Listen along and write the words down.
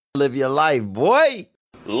Live your life, boy.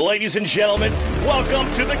 Ladies and gentlemen,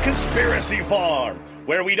 welcome to the Conspiracy Farm,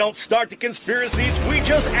 where we don't start the conspiracies, we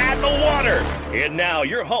just add the water. And now,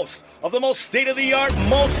 your host of the most state-of-the-art,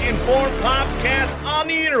 most informed podcast on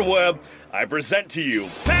the interweb, I present to you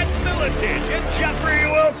Pat Miletich and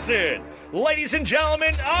Jeffrey Wilson. Ladies and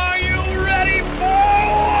gentlemen, are you ready for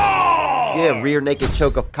war? Yeah, rear naked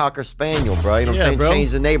choke a Cocker Spaniel, bro. You know what I'm saying? Bro.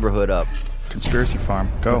 Change the neighborhood up. Conspiracy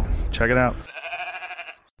Farm. Go. Check it out.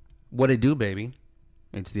 What it do, baby?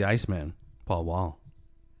 It's the Iceman, Paul Wall.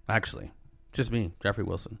 Actually, just me, Jeffrey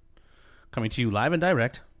Wilson. Coming to you live and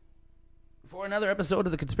direct for another episode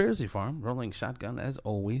of the Conspiracy Farm. Rolling shotgun, as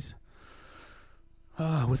always.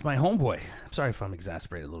 With my homeboy. I'm sorry if I'm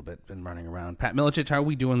exasperated a little bit. Been running around. Pat Miletich, how are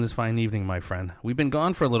we doing this fine evening, my friend? We've been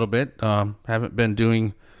gone for a little bit. Haven't been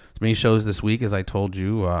doing as many shows this week as I told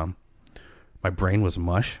you. My brain was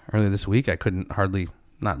mush earlier this week. I couldn't hardly,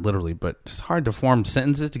 not literally, but just hard to form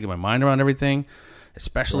sentences to get my mind around everything,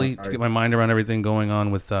 especially to get my mind around everything going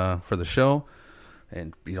on with for the show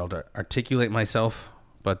and be able to articulate myself.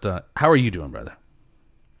 But how are you doing, brother?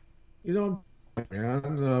 You know,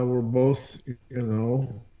 man, we're both,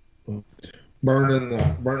 burning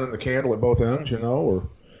the candle at both ends. You know, we're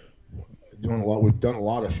doing a lot. We've done a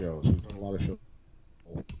lot of shows.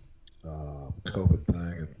 COVID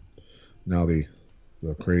thing, and now the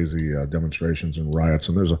crazy demonstrations and riots.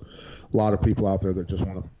 And there's a lot of people out there that just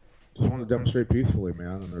want to demonstrate peacefully,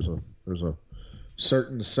 man. And there's a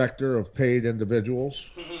certain sector of paid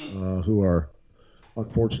individuals who are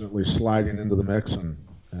unfortunately sliding into the mix and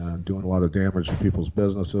doing a lot of damage to people's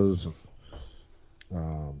businesses, and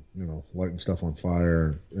lighting stuff on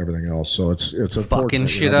fire and everything else. So it's unfortunate. Fucking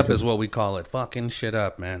shit up is what we call it. Fucking shit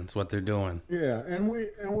up, man. It's what they're doing. Yeah, and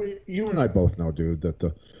you and I both know, dude, that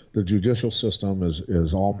the judicial system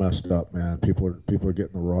is all messed up, man. People are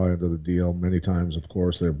getting the raw end of the deal. Many times, of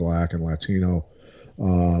course, they're black and Latino.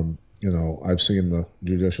 I've seen the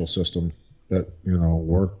judicial system that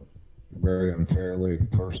work very unfairly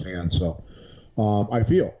firsthand. So I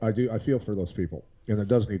feel for those people, and it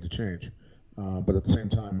does need to change. But at the same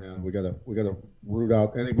time, man, we gotta root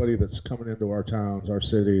out anybody that's coming into our towns, our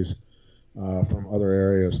cities, from other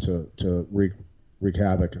areas to wreak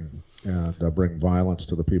havoc and bring violence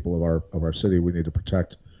to the people of our city. We need to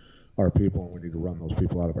protect our people, and we need to run those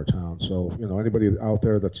people out of our town. So anybody out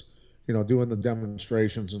there that's doing the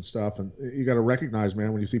demonstrations and stuff, and you got to recognize,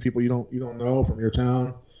 man, when you see people you don't know from your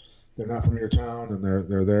town, they're not from your town, and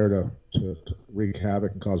they're there to wreak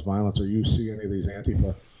havoc and cause violence, or you see any of these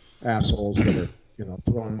Antifa assholes that are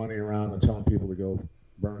throwing money around and telling people to go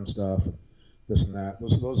burn stuff and this and that.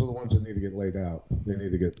 Those are the ones that need to get laid out. They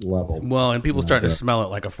need to get leveled. Well, and people start to smell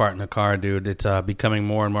it like a fart in a car, dude. It's becoming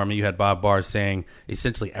more and more. I mean, you had Bob Barr saying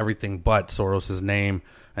essentially everything but Soros's name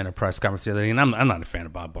in a press conference the other day. And I'm not a fan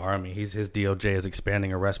of Bob Barr. I mean, his DOJ is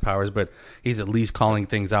expanding arrest powers, but he's at least calling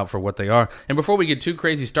things out for what they are. And before we get too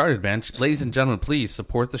crazy started, man, ladies and gentlemen, please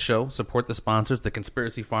support the show, support the sponsors,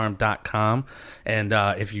 theconspiracyfarm.com. And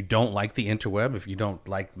if you don't like the interweb, if you don't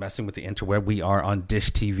like messing with the interweb, we are on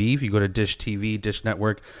Dish TV. If you go to Dish TV, Dish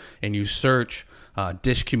Network, and you search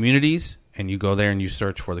Dish Communities, and you go there and you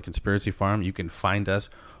search for the Conspiracy Farm, you can find us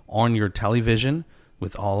on your television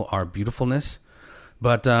with all our beautifulness.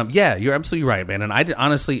 But, yeah, you're absolutely right, man. And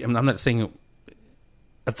honestly, I'm not saying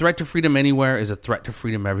a threat to freedom anywhere is a threat to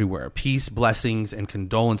freedom everywhere. Peace, blessings, and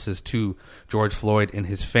condolences to George Floyd and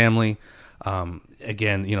his family.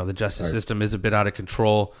 Again, the justice system is a bit out of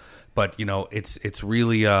control. But, it's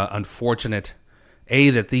really unfortunate,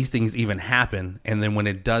 that these things even happen. And then when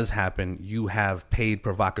it does happen, you have paid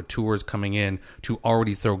provocateurs coming in to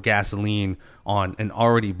already throw gasoline on an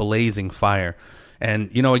already blazing fire.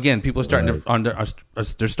 And, again, people are starting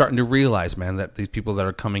they're starting to realize, man, that these people that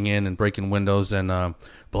are coming in and breaking windows and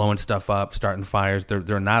blowing stuff up, starting fires,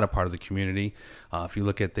 they're not a part of the community. If you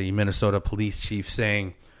look at the Minnesota police chief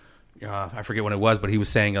saying, I forget when it was, but he was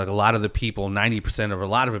saying like a lot of the people, 90% of a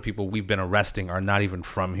lot of the people we've been arresting are not even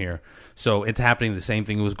from here. So it's happening. The same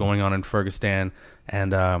thing was going on in Ferguson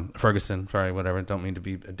and Ferguson. Sorry, whatever. Don't mean to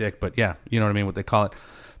be a dick, but yeah, you know what I mean, what they call it.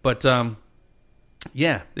 But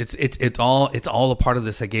yeah, it's all a part of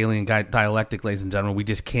this Hegelian dialectic, ladies and gentlemen. We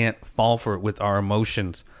just can't fall for it with our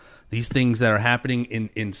emotions. These things that are happening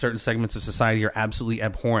in certain segments of society are absolutely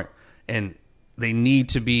abhorrent, and they need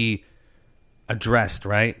to be addressed,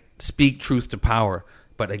 right? Speak truth to power.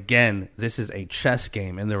 But again, this is a chess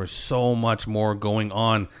game, and there is so much more going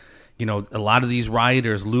on. A lot of these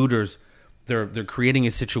rioters, looters, they're creating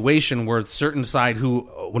a situation where a certain side who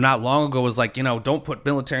not long ago was like, don't put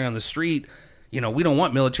military on the street, we don't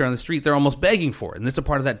want military on the street. They're almost begging for it. And it's a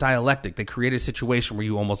part of that dialectic. They create a situation where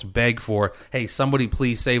you almost beg for, hey, somebody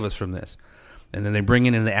please save us from this. And then they bring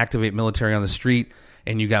in and they activate military on the street.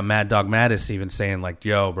 And you got Mad Dog Mattis even saying like,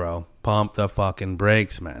 yo, bro, pump the fucking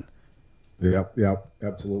brakes, man. Yep,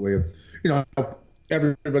 absolutely. And,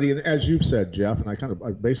 everybody, as you've said, Jeff, and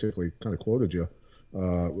I basically quoted you,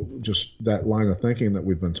 just that line of thinking that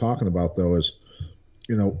we've been talking about, though, is,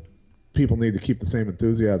 people need to keep the same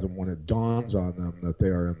enthusiasm when it dawns on them that they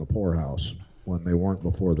are in the poorhouse when they weren't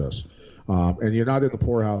before this. And you're not in the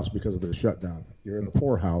poorhouse because of the shutdown. You're in the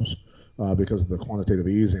poorhouse because of the quantitative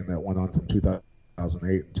easing that went on from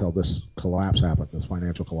 2008 until this collapse happened, this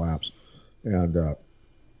financial collapse. And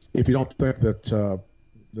if you don't think that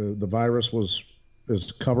the virus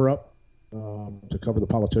is cover-up to cover the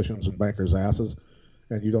politicians and bankers' asses,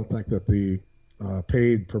 and you don't think that the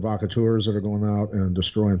paid provocateurs that are going out and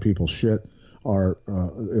destroying people's shit are,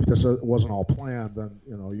 if this wasn't all planned, then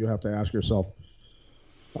you have to ask yourself,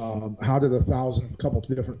 how did couple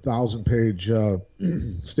different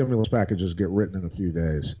 1,000-page stimulus packages get written in a few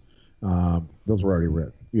days? Those were already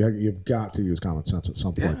written. You've got to use common sense at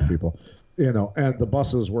some point, people. And the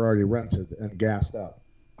buses were already rented and gassed up.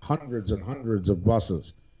 Hundreds and hundreds of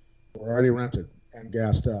buses were already rented and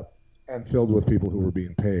gassed up and filled with people who were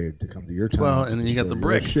being paid to come to your town. Well, and then you got the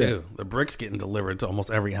bricks too. The bricks getting delivered to almost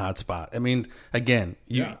every hot spot. I mean, again,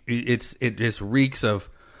 it just reeks of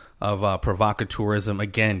provocateurism.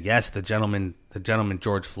 Again, yes, the gentleman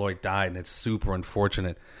George Floyd died, and it's super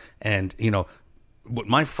unfortunate. And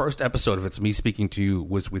my first episode of It's Me Speaking to You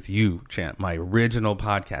was with you, Champ, my original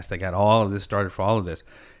podcast that got all of this started for all of this.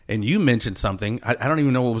 And you mentioned something, I don't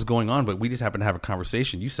even know what was going on, but we just happened to have a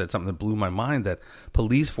conversation. You said something that blew my mind, that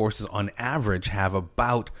police forces on average have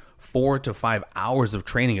about 4 to 5 hours of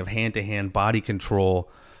training of hand-to-hand body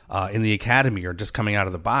control in the academy, or just coming out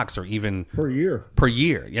of the box, or even per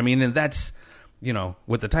year. I mean, and that's,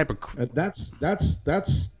 with the type of... And that's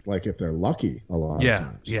like if they're lucky a lot of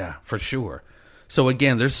times. Yeah, for sure. So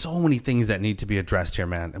again, there's so many things that need to be addressed here,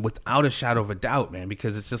 man, and without a shadow of a doubt, man,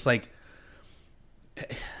 because it's just like...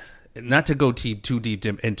 Not to go too deep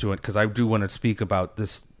into it, because I do want to speak about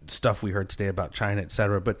this stuff we heard today about China,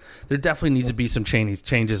 etc. But there definitely needs to be some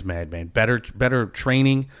changes, man. Better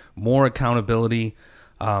training, more accountability.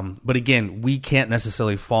 But again, we can't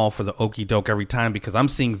necessarily fall for the okey doke every time, because I'm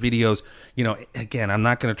seeing videos. Again, I'm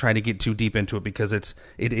not going to try to get too deep into it, because it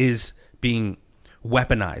is being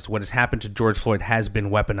weaponized. What has happened to George Floyd has been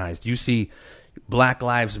weaponized. You see Black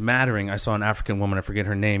Lives Mattering. I saw an African woman, I forget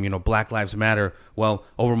her name, Black Lives Matter. Well,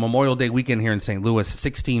 over Memorial Day weekend here in St. Louis,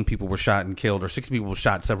 16 people were shot and killed, or 16 people were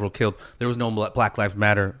shot, several killed. There was no Black Lives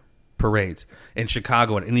Matter parades. In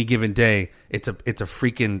Chicago, at any given day, it's a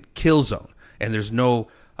freaking kill zone, and there's no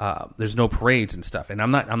parades and stuff. And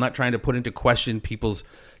I'm not trying to put into question people's,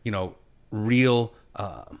 real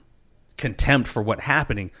contempt for what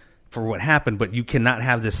happened, but you cannot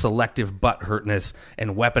have this selective butthurtness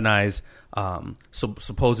and weaponize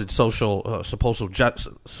supposed social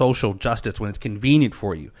justice when it's convenient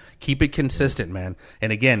for you. Keep it consistent, man.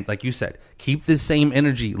 And again, like you said, keep the same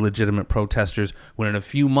energy, legitimate protesters, when in a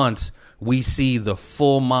few months we see the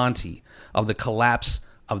full Monty of the collapse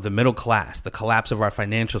of the middle class, the collapse of our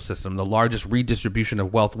financial system, the largest redistribution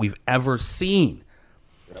of wealth we've ever seen.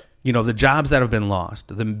 The jobs that have been lost,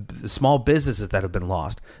 the small businesses that have been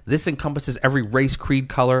lost. This encompasses every race, creed,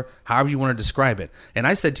 color, however you want to describe it. And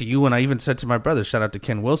I said to you, and I even said to my brother, shout out to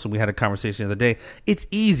Ken Wilson, we had a conversation the other day, it's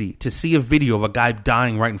easy to see a video of a guy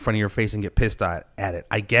dying right in front of your face and get pissed at it.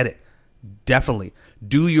 I get it. Definitely.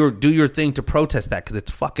 Do your thing to protest that, because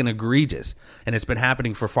it's fucking egregious, and it's been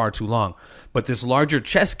happening for far too long. But this larger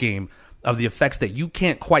chess game of the effects that you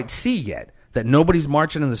can't quite see yet, that nobody's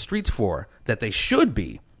marching in the streets for, that they should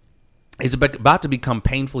be, is about to become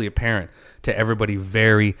painfully apparent to everybody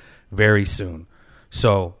very, very soon.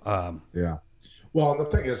 So, yeah. Well, the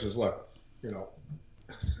thing is look,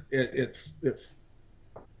 it's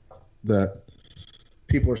that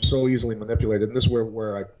people are so easily manipulated. And this is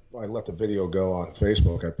where I let the video go on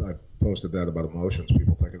Facebook. I posted that about emotions,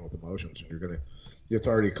 people thinking with emotions, and it's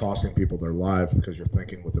already costing people their lives because you're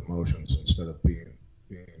thinking with emotions instead of being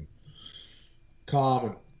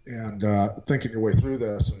calm and thinking your way through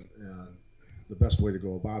this, and the best way to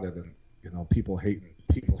go about it. And people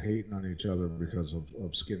hating on each other because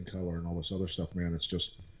of skin color and all this other stuff, man. It's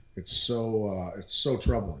so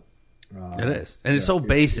troubling. It is, and it's so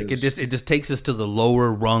basic. It just takes us to the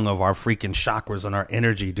lower rung of our freaking chakras and our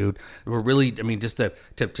energy, dude. We're really, I mean, just to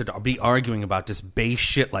be arguing about just base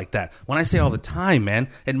shit like that. When I say all the time, man,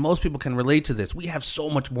 and most people can relate to this, we have so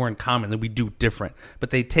much more in common than we do different. But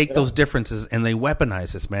they take those differences and they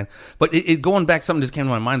weaponize this, man. But it going back, something just came to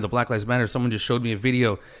my mind. The Black Lives Matter. Someone just showed me a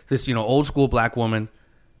video. This, old school black woman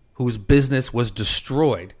whose business was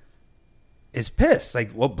destroyed is pissed.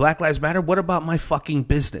 Like, well, Black Lives Matter? What about my fucking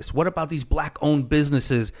business? What about these black-owned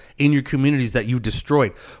businesses in your communities that you've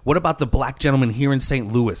destroyed? What about the black gentleman here in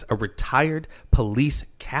St. Louis, a retired police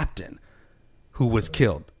captain who was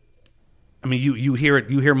killed? I mean, you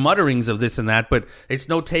hear mutterings of this and that, but it's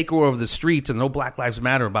no takeover of the streets and no Black Lives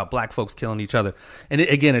Matter about black folks killing each other. And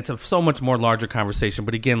again, it's a so much more larger conversation.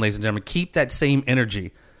 But again, ladies and gentlemen, keep that same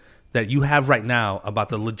energy that you have right now about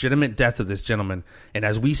the legitimate death of this gentleman. And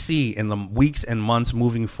as we see in the weeks and months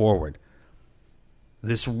moving forward,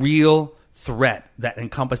 this real threat that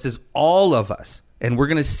encompasses all of us. And we're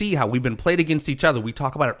going to see how we've been played against each other. We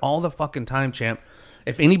talk about it all the fucking time, champ.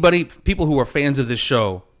 If anybody, people who are fans of this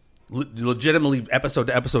show, legitimately episode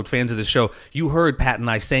to episode fans of this show, you heard Pat and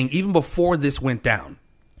I saying, even before this went down,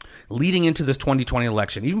 leading into this 2020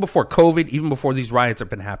 election, even before COVID, even before these riots have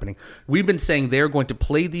been happening, we've been saying they're going to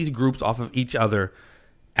play these groups off of each other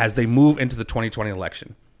as they move into the 2020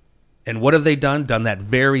 election. And what have they done? Done that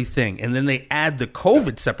very thing. And then they add the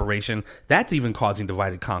COVID separation. That's even causing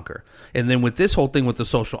divide and conquer. And then with this whole thing with the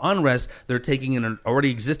social unrest, they're taking in an already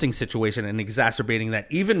existing situation and exacerbating that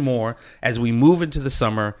even more as we move into the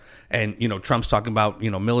summer. And, Trump's talking about,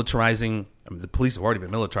 militarizing. I mean, the police have already been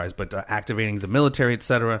militarized, but activating the military,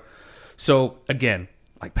 etc. So, again,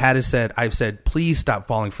 like Pat has said, I've said, please stop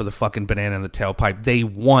falling for the fucking banana in the tailpipe. They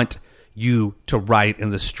want you to riot in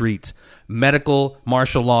the streets. Medical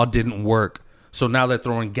martial law didn't work. So now they're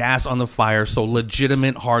throwing gas on the fire so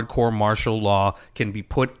legitimate hardcore martial law can be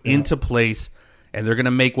put into place. And they're going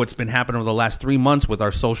to make what's been happening over the last 3 months with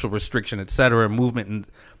our social restriction, etc., movement and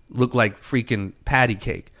look like freaking patty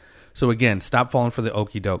cake. So again, stop falling for the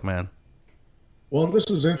okie doke, man. Well, this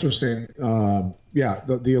is interesting. The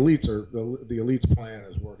elites are the elites' plan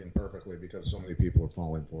is working perfectly because so many people are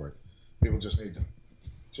falling for it. People just need to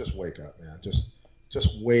just wake up, man.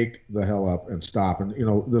 Just wake the hell up and stop. And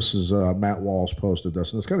this is Matt Walsh posted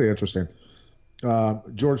this, and it's kind of interesting.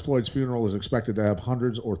 George Floyd's funeral is expected to have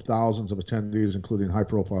hundreds or thousands of attendees, including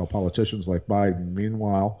high-profile politicians like Biden.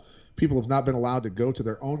 Meanwhile, people have not been allowed to go to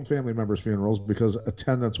their own family members' funerals because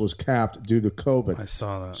attendance was capped due to COVID. I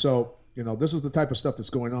saw that. So, this is the type of stuff that's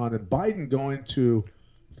going on. And Biden going to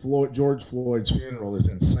George Floyd's funeral is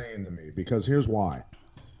insane to me because here's why.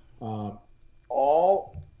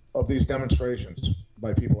 All of these demonstrations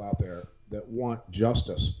by people out there that want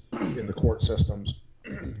justice in the court systems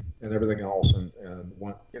and everything else and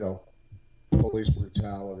want, police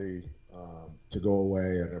brutality to go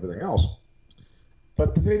away and everything else.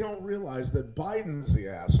 But they don't realize that Biden's the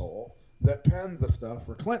asshole that penned the stuff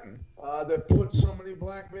for Clinton that put so many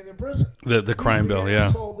black men in prison. The crime bill, yeah.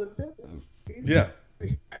 He's the asshole that did it. He's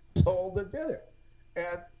the asshole that did it.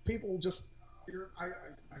 And people just,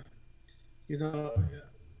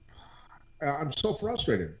 I'm so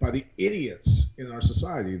frustrated by the idiots in our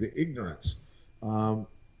society, the ignorance,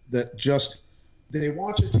 that just, they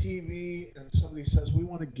watch a TV and somebody says, we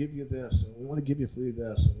want to give you this, and we want to give you free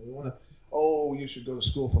this, and we want to, you should go to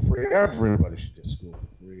school for free. Everybody should get school for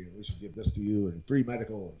free, and we should give this to you, and free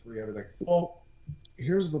medical, and free everything. Well,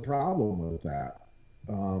 here's the problem with that.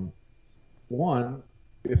 One,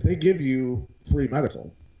 if they give you free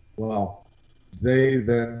medical, well, they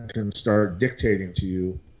then can start dictating to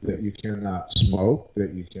you that you cannot smoke,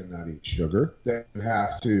 that you cannot eat sugar, that you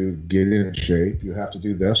have to get in shape, you have to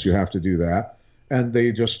do this, you have to do that. And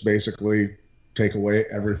they just basically take away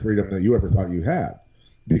every freedom that you ever thought you had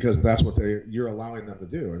because that's what you're allowing them to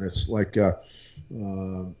do. And it's like the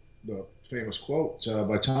famous quote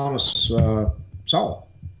by Thomas Sowell.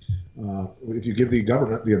 If you give the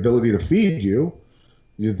government the ability to feed you,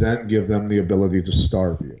 you then give them the ability to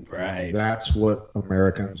starve you. Right. That's what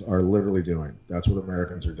Americans are literally doing. That's what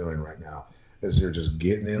Americans are doing right now. Is they're just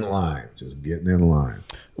getting in line,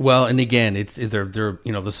 Well, and again, they're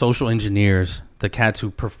the social engineers, the cats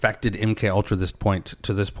who perfected MK Ultra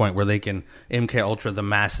to this point where they can MK Ultra the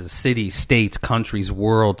masses, cities, states, countries,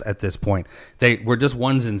 world at this point. We're just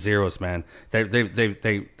ones and zeros, man.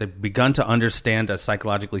 They've begun to understand us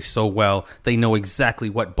psychologically so well. They know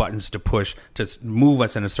exactly what buttons to push to move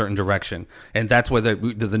us in a certain direction, and that's where the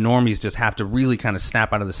normies just have to really kind of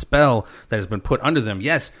snap out of the spell that has been put under them.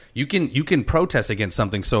 Yes, you can protest against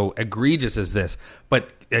something so egregious as this,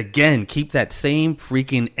 but again, keep that same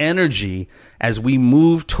freaking energy as as we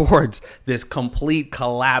move towards this complete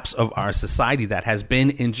collapse of our society that has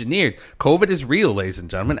been engineered. COVID is real, ladies and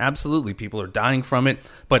gentlemen. Absolutely. People are dying from it.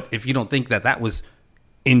 But if you don't think that that was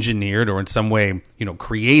engineered or in some way,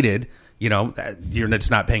 created, you're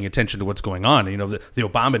just not paying attention to what's going on. The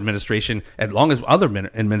Obama administration, as long as other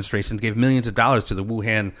administrations, gave millions of dollars to the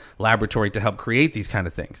Wuhan laboratory to help create these kind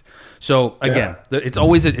of things. So again, it's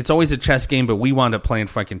always a chess game, but we wound up playing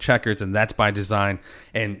fucking checkers, and that's by design.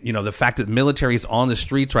 And the fact that the military is on the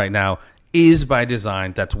streets right now is by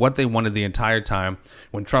design. That's what they wanted the entire time.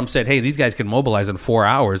 When Trump said, hey, these guys can mobilize in 4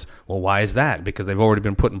 hours, well, why is that? Because they've already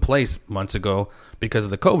been put in place months ago because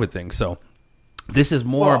of the COVID thing. So this is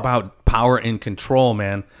more about power and control,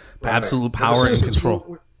 man. Right. Absolute power and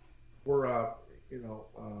control. We're a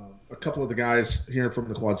couple of the guys here from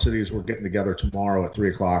the Quad Cities, we're getting together tomorrow at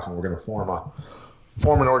 3:00, and we're going to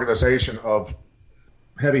form an organization of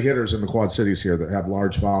heavy hitters in the Quad Cities here that have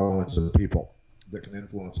large followings of people that can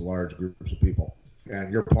influence large groups of people.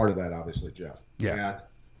 And you're part of that, obviously, Jeff. Yeah. And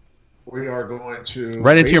we are going to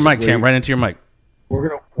right into your mic, Cam. Right into your mic. We're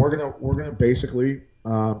gonna basically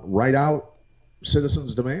write out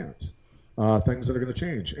citizens' demands, things that are going to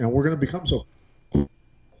change, and we're going to become so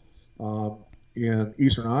in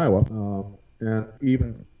eastern Iowa and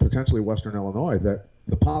even potentially western Illinois that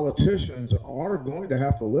the politicians are going to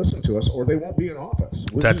have to listen to us, or they won't be in office.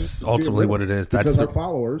 That's ultimately what it is. Because our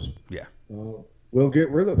followers, we'll get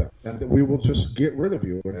rid of them, and we will just get rid of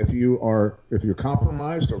you. And if you're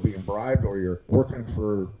compromised or being bribed, or you're working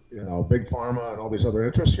for big pharma and all these other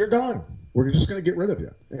interests, you're done. We're just going to get rid of you,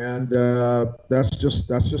 and that's just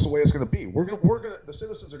the way it's going to be. The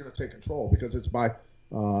citizens are going to take control because it's by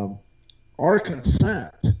our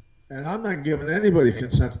consent, and I'm not giving anybody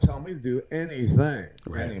consent to tell me to do anything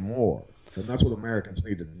anymore. And that's what Americans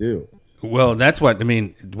need to do. Well, that's what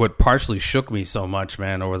partially shook me so much,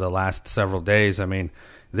 man, over the last several days.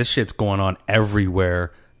 This shit's going on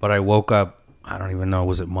everywhere. But I woke up, I don't even know,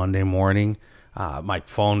 was it Monday morning? My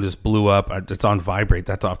phone just blew up. It's on vibrate.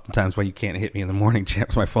 That's oftentimes why you can't hit me in the morning,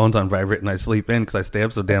 champs. My phone's on vibrate and I sleep in because I stay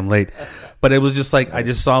up so damn late. But it was just like, I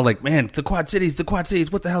just saw man, the Quad Cities,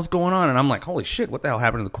 what the hell's going on? And I'm like, holy shit, what the hell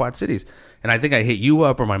happened to the Quad Cities? And I think I hit you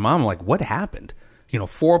up or my mom. I'm like, what happened?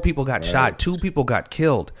 4 people got shot. 2 people got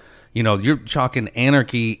killed. You're chalking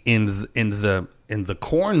anarchy in the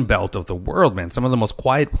corn belt of the world, man. Some of the most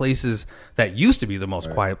quiet places that used to be the most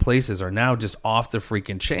quiet places are now just off the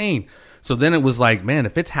freaking chain. So then it was like, man,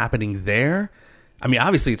 if it's happening there,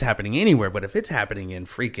 obviously it's happening anywhere, but if it's happening in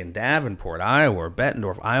freaking Davenport, Iowa, or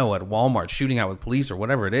Bettendorf, Iowa, at Walmart, shooting out with police or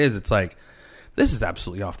whatever it is, it's like, this is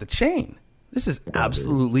absolutely off the chain. This is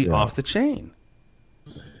absolutely off the chain.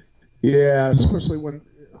 Yeah, especially when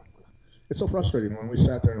it's so frustrating when we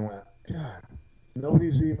sat there and went, God,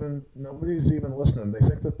 nobody's even listening.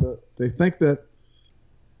 They think that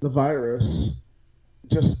the virus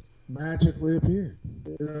just magically appeared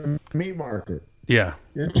in a meat market. Yeah.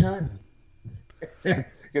 In China. And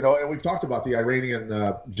we've talked about the Iranian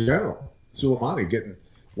general, Soleimani, getting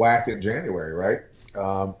whacked in January, right?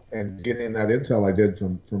 And getting that intel I did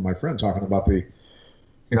from my friend talking about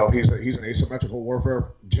he's an asymmetrical warfare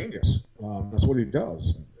genius. That's what he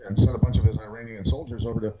does. And sent a bunch of his Iranian soldiers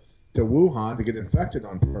over to Wuhan to get infected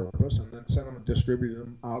on purpose, and then sent them and distributed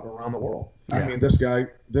them out around the world. Yeah. This guy,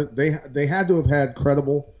 they had to have had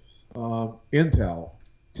credible intel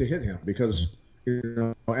to hit him because,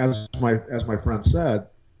 as my friend said,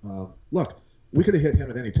 look, we could have hit him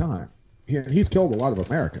at any time. He's killed a lot of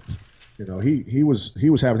Americans. He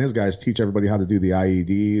was having his guys teach everybody how to do the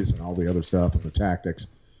IEDs and all the other stuff and the tactics,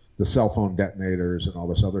 the cell phone detonators and all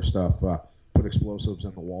this other stuff. Put explosives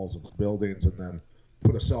in the walls of buildings and then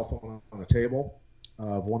put a cell phone on a table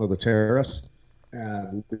of one of the terrorists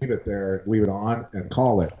and leave it there, leave it on, and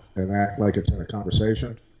call it and act like it's in a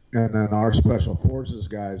conversation. And then our special forces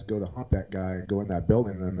guys go to hunt that guy and go in that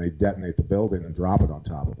building, and then they detonate the building and drop it on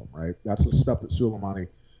top of them, right? That's the stuff that Soleimani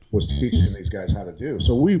was teaching these guys how to do.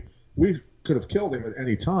 So we could have killed him at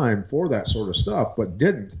any time for that sort of stuff, but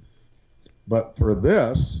didn't. But for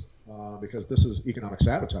this, because this is economic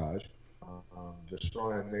sabotage,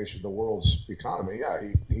 destroying the world's economy,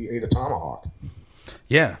 he ate a tomahawk.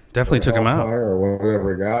 Yeah, definitely took him out. Or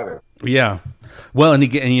whatever he got it. Yeah. Well,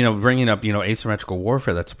 and bringing up, asymmetrical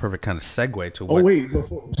warfare, that's a perfect kind of segue to what... Oh, wait,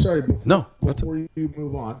 before you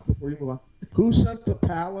move on, who sent the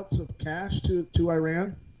pallets of cash to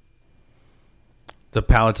Iran? The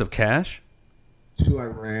pallets of cash? To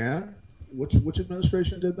Iran? Which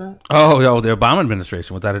administration did that? Oh, the Obama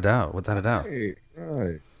administration, without a doubt.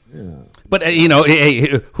 Right. Yeah. But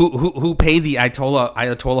who paid the Ayatollah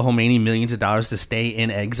Khomeini millions of dollars to stay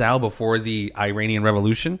in exile before the Iranian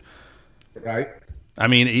Revolution? Right. I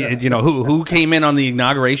mean, who came in on the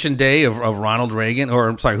inauguration day of Ronald Reagan, or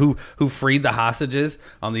I'm sorry, who freed the hostages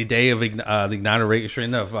on the day of the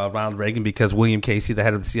inauguration of Ronald Reagan, because William Casey, the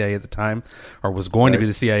head of the CIA at the time, or was going to be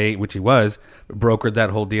the CIA, which he was, brokered that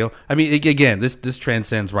whole deal. I mean, again, this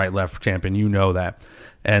transcends right left, champion. You know that,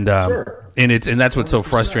 and Sure. and that's what's so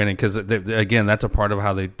frustrating, because again, that's a part of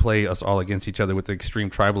how they play us all against each other with the extreme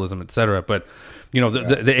tribalism, etc. But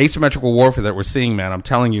the asymmetrical warfare that we're seeing, man, I'm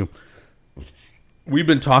telling you. We've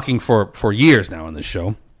been talking for years now on this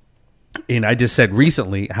show, and I just said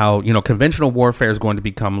recently how conventional warfare is going to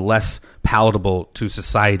become less palatable to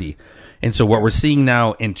society. And so what we're seeing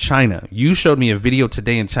now in China, you showed me a video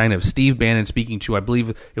today in China of Steve Bannon speaking to, I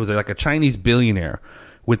believe it was like a Chinese billionaire,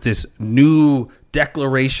 with this new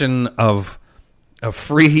declaration of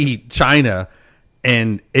free China.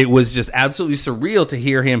 And it was just absolutely surreal to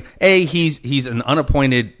hear him. He's an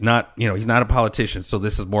unappointed, he's not a politician, so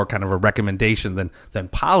this is more kind of a recommendation than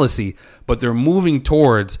policy. But they're moving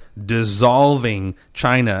towards dissolving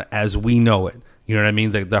China as we know it. You know what I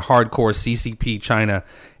mean? The hardcore CCP China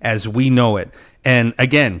as we know it. And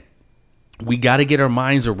again, we got to get our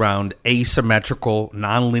minds around asymmetrical,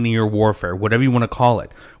 nonlinear warfare, whatever you want to call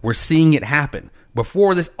it. We're seeing it happen.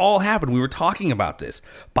 Before this all happened, we were talking about this.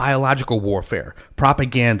 Biological warfare,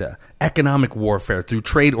 propaganda, economic warfare through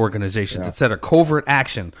trade organizations, etc., covert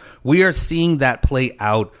action. We are seeing that play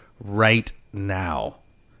out right now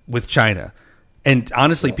with China. And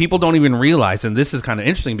honestly, people don't even realize, and this is kind of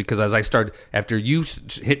interesting, because after you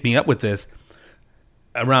hit me up with this,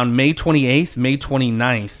 around May 28th, May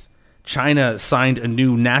 29th, China signed a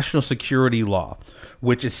new national security law,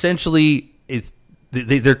 which essentially is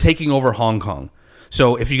they're taking over Hong Kong.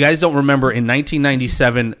 So if you guys don't remember, in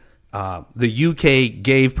 1997, the UK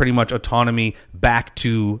gave pretty much autonomy back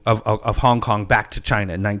of Hong Kong back to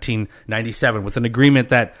China in 1997 with an agreement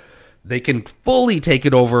that they can fully take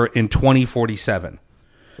it over in 2047.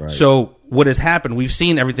 Right. So what has happened, we've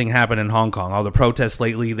seen everything happen in Hong Kong. All the protests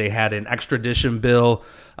lately, they had an extradition bill.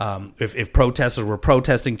 If protesters were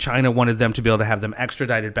protesting, China wanted them to be able to have them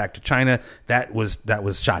extradited back to China. That was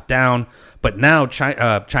shot down. But now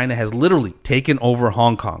China has literally taken over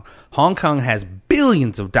Hong Kong. Hong Kong has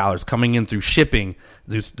billions of dollars coming in through shipping,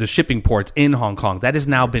 the shipping ports in Hong Kong. That has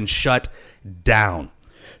now been shut down.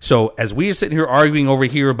 So as we are sitting here arguing over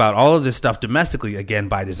here about all of this stuff domestically, again,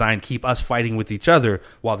 by design, keep us fighting with each other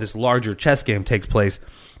while this larger chess game takes place.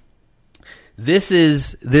 This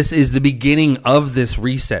is the beginning of this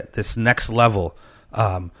reset, this next level.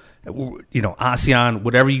 ASEAN,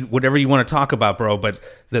 whatever you want to talk about, bro. But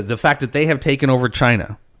the fact that they have taken over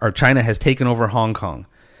China, or China has taken over Hong Kong,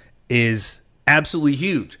 is absolutely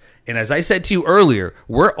huge. And as I said to you earlier,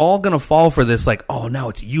 we're all going to fall for this, like, oh, now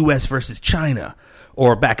it's U.S. versus China.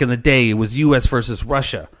 Or back in the day, it was U.S. versus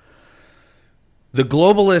Russia. The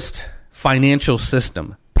globalist financial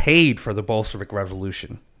system paid for the Bolshevik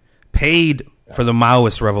Revolution, paid for the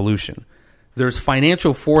Maoist Revolution. There's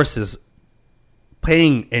financial forces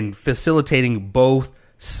paying and facilitating both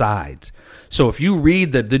sides. So if you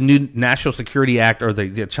read the new National Security Act, or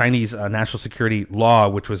the Chinese National Security Law,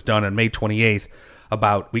 which was done on May 28th,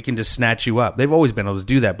 about we can just snatch you up. They've always been able to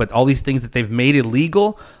do that. But all these things that they've made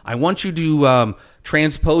illegal, I want you to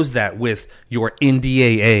transpose that with your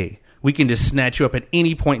NDAA. We can just snatch you up at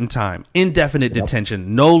any point in time. Indefinite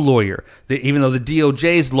detention, no lawyer. Even though the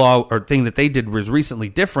DOJ's law or thing that they did was recently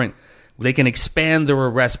different, they can expand their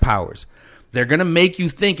arrest powers. They're going to make you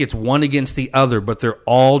think it's one against the other, but they're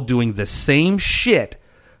all doing the same shit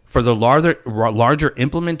for the larger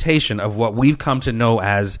implementation of what we've come to know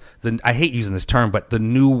as I hate using this term, but the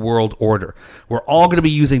New World Order. We're all going to be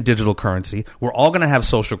using digital currency. We're all going to have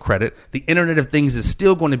social credit. The Internet of Things is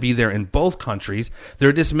still going to be there in both countries.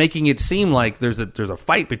 They're just making it seem like there's a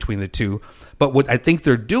fight between the two. But what I think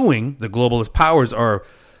they're doing, the globalist powers, are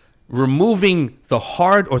removing the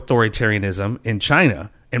hard authoritarianism in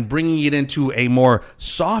China and bringing it into a more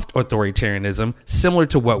soft authoritarianism similar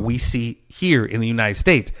to what we see here in the United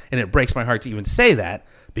States. And it breaks my heart to even say that,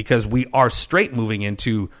 because we are straight moving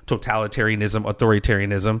into totalitarianism,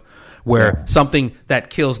 authoritarianism, where something that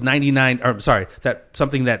kills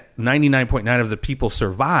 99.9% of the people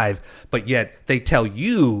survive, but yet they tell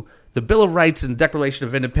you the Bill of Rights and Declaration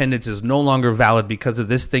of Independence is no longer valid because of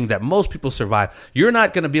this thing that most people survive. You're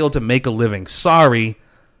not going to be able to make a living. Sorry.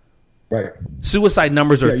 Right. Suicide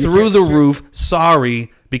numbers are through the roof.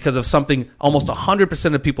 Sorry, because of something almost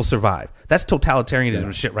 100% of people survive. That's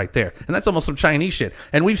totalitarianism shit right there. And that's almost some Chinese shit.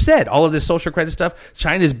 And we've said all of this social credit stuff,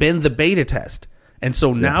 China's been the beta test. And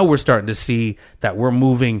so now we're starting to see that we're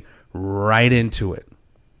moving right into it.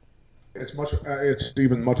 It's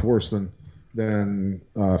even much worse than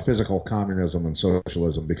physical communism and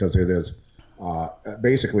socialism, because it is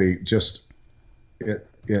basically just it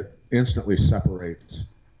instantly separates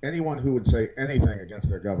anyone who would say anything against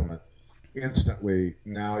their government. Instantly,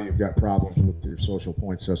 now you've got problems with your social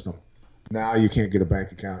point system. Now you can't get a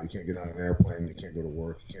bank account, you can't get on an airplane, you can't go to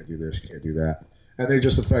work, you can't do this, you can't do that, and they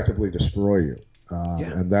just effectively destroy you.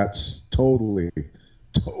 And that's totally.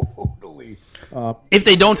 If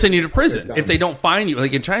they don't send you to prison, if they don't fine you,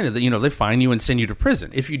 like in China, they fine you and send you to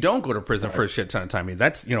prison. If you don't go to prison for a shit ton of time, I mean,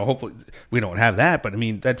 that's, hopefully we don't have that, but I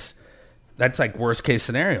mean, that's like worst case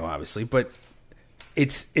scenario, obviously, but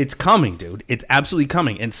it's coming, dude. It's absolutely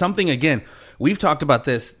coming. And something, again, we've talked about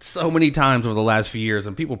this so many times over the last few years,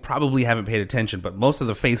 and people probably haven't paid attention, but most of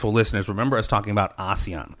the faithful listeners remember us talking about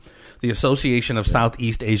ASEAN, the Association of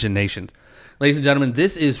Southeast Asian Nations. Ladies and gentlemen,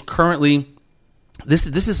 this is currently... This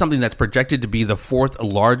is something that's projected to be the fourth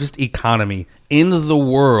largest economy in the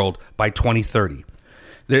world by 2030.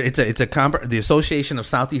 The Association of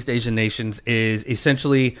Southeast Asian Nations is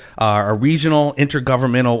essentially a regional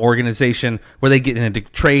intergovernmental organization where they get into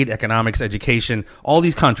trade, economics, education, all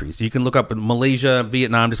these countries. You can look up Malaysia,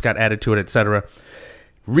 Vietnam just got added to it, etc.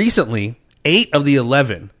 Recently, 8 of the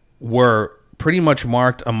 11 were pretty much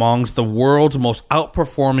marked amongst the world's most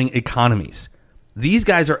outperforming economies. These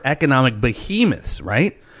guys are economic behemoths,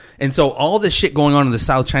 right? And so all this shit going on in the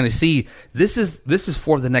South China Sea, this is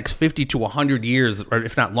for the next 50 to 100 years, or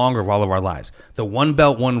if not longer, of all of our lives. The One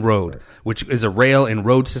Belt, One Road, which is a rail and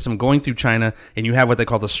road system going through China, and you have what they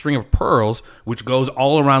call the String of Pearls, which goes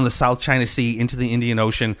all around the South China Sea into the Indian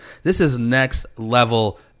Ocean. This is next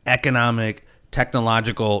level economic,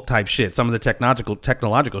 technological type shit. Some of the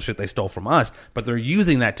technological shit they stole from us, but they're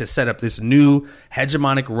using that to set up this new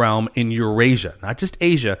hegemonic realm in Eurasia, not just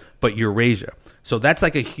Asia, but Eurasia. So that's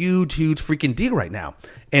like a huge freaking deal right now.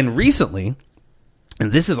 And recently,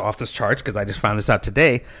 and this is off the charts because I just found this out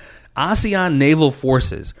today, ASEAN naval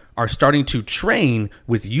forces are starting to train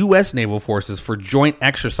with U.S. naval forces for joint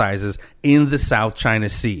exercises in the South China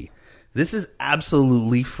Sea. This is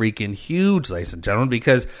absolutely freaking huge, ladies and gentlemen,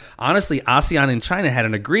 because honestly, ASEAN and China had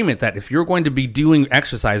an agreement that if you're going to be doing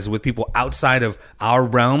exercises with people outside of our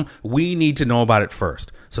realm, we need to know about it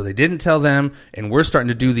first. So they didn't tell them, and we're starting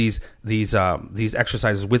to do these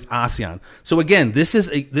exercises with ASEAN. So again, this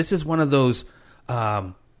is one of those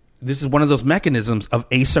mechanisms of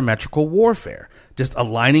asymmetrical warfare. Just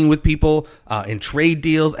aligning with people in trade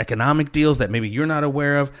deals, economic deals that maybe you're not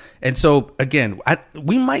aware of. And so, again,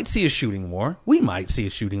 we might see a shooting war. We might see a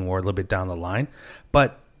shooting war a little bit down the line.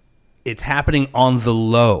 But it's happening on the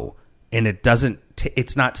low. And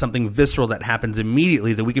it's not something visceral that happens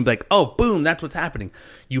immediately that we can be like, oh, boom, that's what's happening.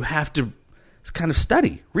 You have to kind of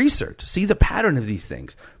study, research, see the pattern of these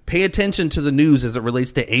things. Pay attention to the news as it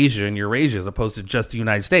relates to Asia and Eurasia as opposed to just the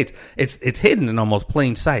United States. It's hidden in almost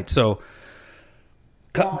plain sight. So...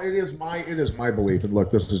 Well, it is my belief, and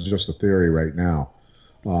look, this is just a theory right now,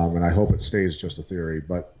 and I hope it stays just a theory.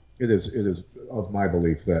 But it is of my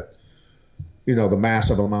belief that the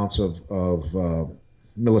massive amounts of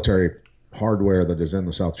military hardware that is in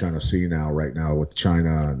the South China Sea right now with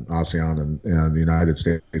China and ASEAN and the United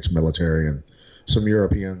States military and some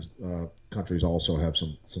European countries also have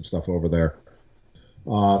some stuff over there.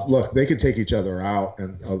 Look, they could take each other out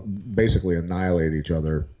and basically annihilate each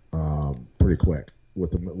other pretty quick.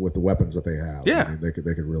 With the weapons that they have. Yeah. I mean, they could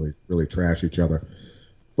really trash each other.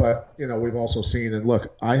 But we've also seen, and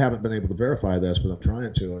look, I haven't been able to verify this, but I'm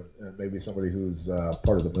trying to, and maybe somebody who's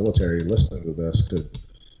part of the military listening to this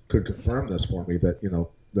could confirm this for me, that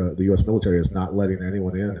the U.S. military is not letting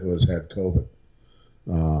anyone in who has had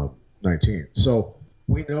COVID-19. So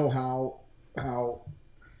we know how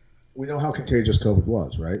contagious COVID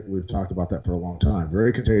was, right? We've talked about that for a long time.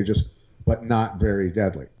 Very contagious, but not very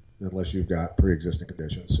deadly. Unless you've got pre-existing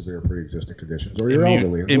conditions, severe pre-existing conditions, or you're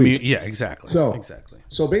elderly and weak. Yeah, exactly. So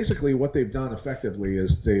basically what they've done effectively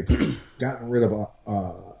is they've gotten rid of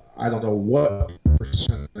I don't know what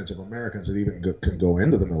percentage of Americans that even can go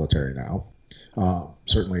into the military now.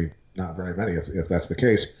 Certainly not very many, if that's the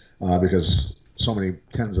case, because so many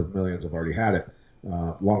tens of millions have already had it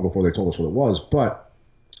long before they told us what it was. But,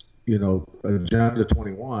 Agenda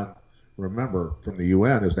 21, remember, from the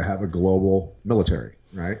UN, is to have a global military,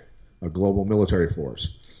 right? A global military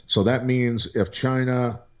force. So that means if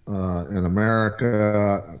China and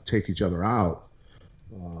America take each other out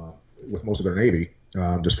with most of their Navy,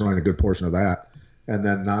 destroying a good portion of that, and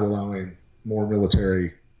then not allowing more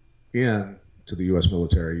military in to the U.S.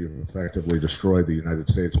 military, you've effectively destroyed the United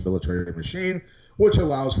States military machine, which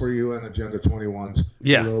allows for UN Agenda 21's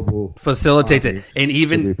global facilitates army it. And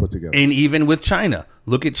even to be put together. and even with China,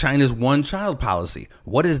 look at China's one-child policy.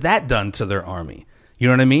 What has that done to their army? You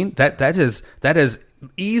know what I mean? That has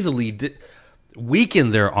easily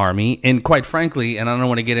weaken their army, and quite frankly, and I don't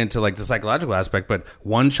want to get into like the psychological aspect, but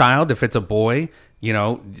one child, if it's a boy, you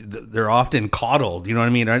know, they're often coddled, you know what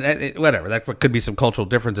I mean? Or whatever, that could be some cultural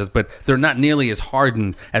differences, but they're not nearly as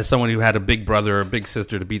hardened as someone who had a big brother or a big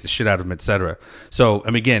sister to beat the shit out of them, etc. So,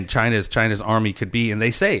 I mean, again, China's army could be, and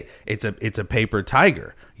they say it's a paper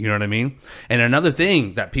tiger, you know what I mean? And another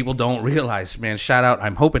thing that people don't realize, man, shout out,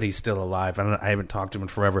 I'm hoping he's still alive. I haven't talked to him in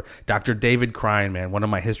forever. Dr. David Crine, man, one of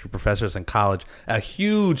my history professors in college, a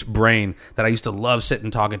huge brain that I used to love sitting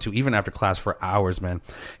and talking to even after class for hours, man.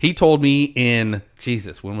 He told me in,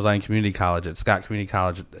 Jesus, when was I in community college? At Scott Community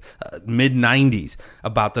College, mid-90s,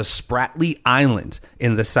 about the Spratly Islands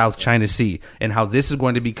in the South China Sea and how this is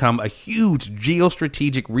going to become a huge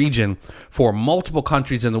geostrategic region for multiple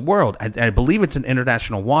countries in the world. I believe it's in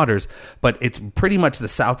international waters, but it's pretty much the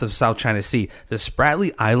south of South China Sea. The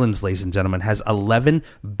Spratly Islands, ladies and gentlemen, has 11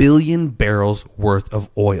 billion barrels worth of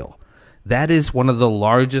oil. That is one of the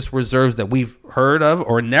largest reserves that we've heard of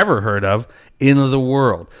or never heard of in the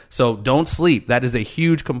world. So don't sleep. That is a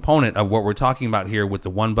huge component of what we're talking about here with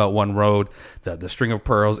the One Belt, One Road, the String of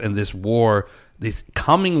Pearls, and this war, this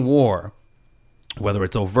coming war, whether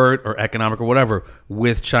it's overt or economic or whatever,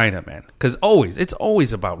 with China, man. Because it's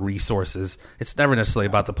always about resources. It's never necessarily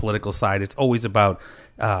about the political side. It's always about,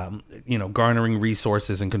 garnering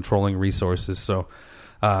resources and controlling resources. So,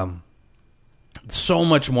 so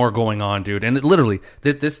much more going on, dude. And literally,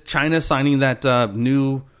 this China signing that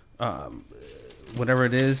new, whatever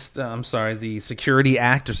it is, the Security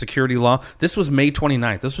Act or Security Law. This was May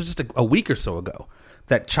 29th. This was just a week or so ago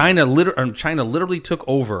that China literally took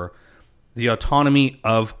over the autonomy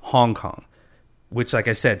of Hong Kong, which, like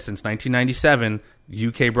I said, since 1997,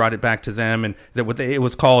 UK brought it back to them, and it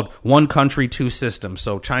was called One Country, Two Systems.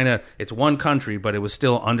 So China, it's one country, but it was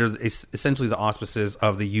still under essentially the auspices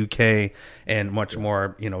of the UK and much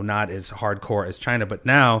more, not as hardcore as China. But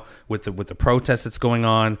now with the protests that's going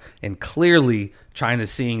on, and clearly China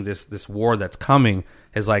seeing this war that's coming,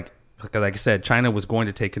 is like I said, China was going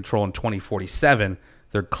to take control in 2047.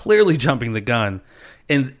 They're clearly jumping the gun,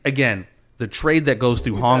 and again, the trade that goes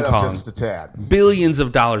through Hong Kong, just a tad. Billions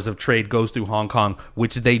of dollars of trade goes through Hong Kong,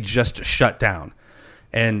 which they just shut down.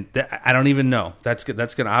 And I don't even know. That's going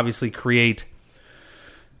to obviously create...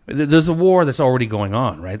 There's a war that's already going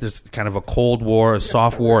on, right? There's kind of a cold war, a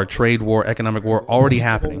soft war, a trade war, economic war already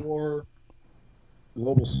happening.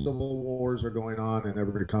 Global civil wars are going on in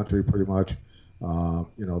every country pretty much.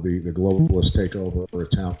 The globalist takeover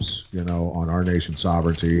attempts, on our nation's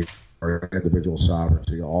sovereignty, our individual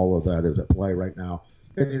sovereignty, all of that is at play right now.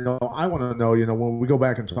 And, I want to know, when we go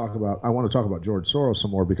back and I want to talk about George Soros some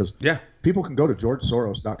more, because people can go to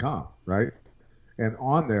georgesoros.com, right? And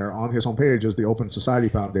on there, on his homepage is the Open Society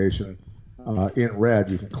Foundation in red.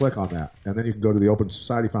 You can click on that. And then you can go to the Open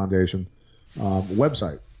Society Foundation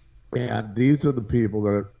website. And these are the people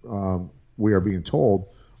that we are being told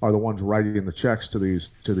are the ones writing the checks to these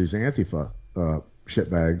Antifa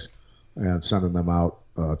shitbags and sending them out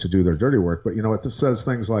to do their dirty work. But it says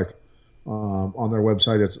things like on their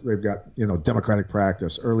website, they've got democratic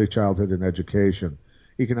practice, early childhood and education,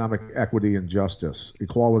 economic equity and justice,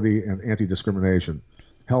 equality and anti-discrimination,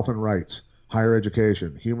 health and rights, higher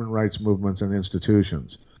education, human rights movements and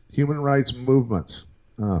institutions, human rights movements.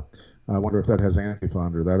 I wonder if that has Antifa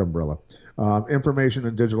under that umbrella. Information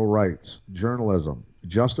and digital rights, journalism,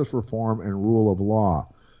 justice reform and rule of law.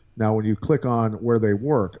 Now, when you click on where they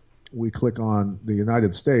work, we click on the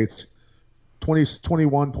United States.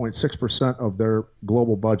 21.6% of their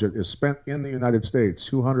global budget is spent in the United States,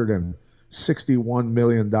 $261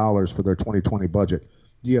 million for their 2020 budget.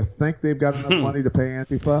 Do you think they've got enough money to pay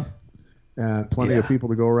Antifa and plenty of people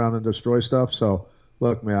to go around and destroy stuff? So,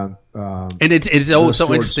 look, man. And it's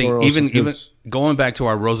so interesting. Soros even going back to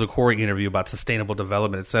our Rosa Corey interview about sustainable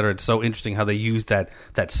development, et cetera, it's so interesting how they use that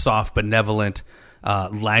soft, benevolent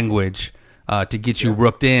language to get you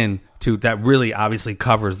rooked in to that really obviously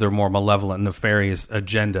covers their more malevolent, nefarious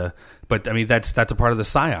agenda. But I mean, that's a part of the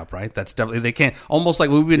psyop, right? That's definitely, they can't, almost like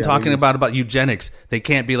we've been talking about eugenics. They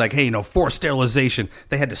can't be like, hey, forced sterilization.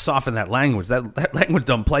 They had to soften that language. That language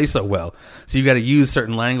don't play so well. So you got to use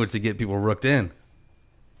certain language to get people rooked in.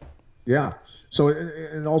 Yeah. So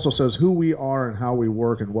it also says who we are and how we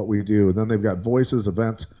work and what we do. And then they've got voices,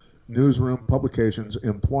 events, newsroom, publications,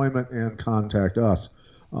 employment, and contact us.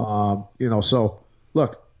 So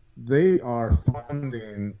look, they are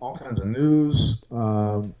funding all kinds of news,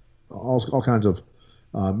 all kinds of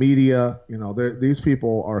media. You know, these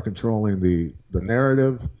people are controlling the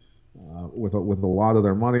narrative with a lot of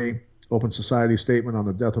their money. Open Society statement on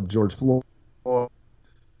the death of George Floyd.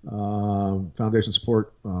 Foundation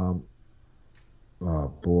support.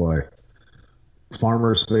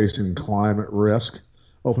 Farmers facing climate risk.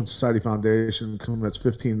 Open Society Foundation commits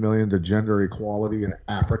 $15 million to gender equality in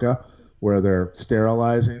Africa, where they're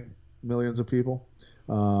sterilizing millions of people.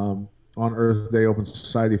 On Earth Day, Open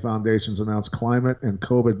Society Foundations announced climate and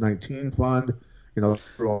COVID-19 fund. You know,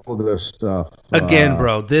 through all of this stuff. Again,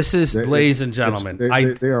 bro, this is, ladies and gentlemen,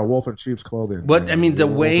 they are a wolf in sheep's clothing. But I mean, the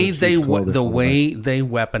way they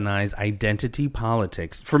weaponize identity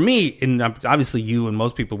politics, for me, and obviously you and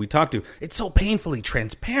most people we talk to, it's so painfully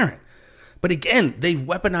transparent. But again, they've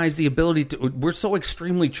weaponized the ability to. We're so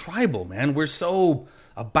extremely tribal, man. We're so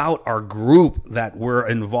about our group that we're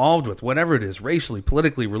involved with, whatever it is, racially,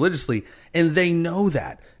 politically, religiously, and they know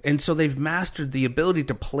that. And so they've mastered the ability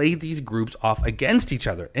to play these groups off against each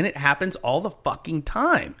other. And it happens all the fucking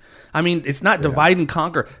time. I mean, it's not divide and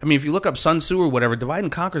conquer. I mean, if you look up Sun Tzu or whatever, divide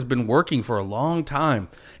and conquer has been working for a long time.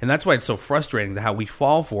 And that's why it's so frustrating how we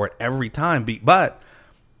fall for it every time. But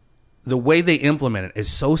the way they implement it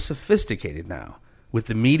is so sophisticated now with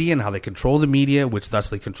the media and how they control the media, which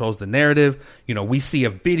thusly controls the narrative. You know, we see a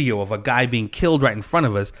video of a guy being killed right in front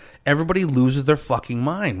of us. Everybody loses their fucking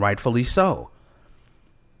mind, rightfully so.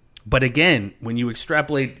 But again, when you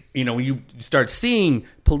extrapolate, you know, when you start seeing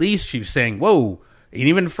police chiefs saying, whoa, and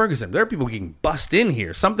even in Ferguson, there are people getting bussed in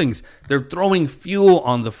here. They're throwing fuel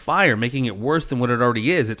on the fire, making it worse than what it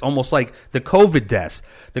already is. It's almost like the COVID deaths.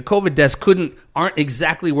 The COVID deaths aren't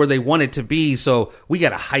exactly where they want it to be, so we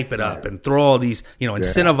got to hype it up and throw all these, you know,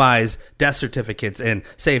 incentivize death certificates and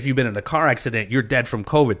say if you've been in a car accident, you're dead from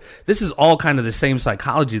COVID. This is all kind of the same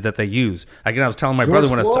psychology that they use. I was telling my brother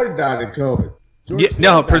when I was Floyd died of COVID.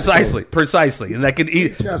 Precisely, and that could he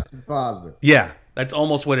tested positive. Yeah. That's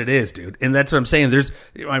almost what it is, dude. And that's what I'm saying.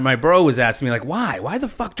 My bro was asking me, like, why? Why the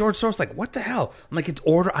fuck George Soros? Like, what the hell? I'm like, it's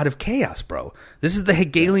order out of chaos, bro. This is the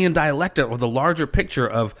Hegelian dialectic of the larger picture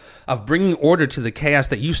of bringing order to the chaos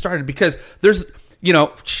that you started. Because there's, you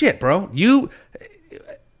know, shit, bro.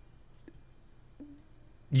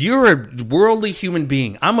 You're a worldly human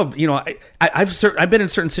being. I've been in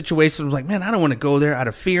certain situations like, man, I don't want to go there out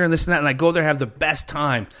of fear and this and that. And I go there, have the best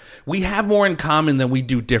time. We have more in common than we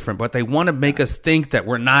do different, but they want to make us think that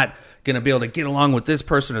we're not going to be able to get along with this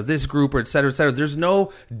person or this group or et cetera, et cetera. There's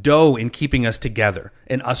no dough in keeping us together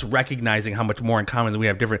and us recognizing how much more in common than we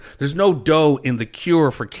have different. There's no dough in the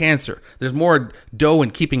cure for cancer. There's more dough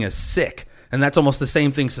in keeping us sick. And that's almost the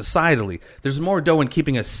same thing societally. There's more dough in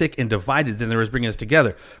keeping us sick and divided than there is bringing us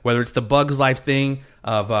together. Whether it's the Bugs Life thing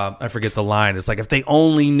of, I forget the line. It's like, if they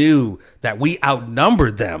only knew that we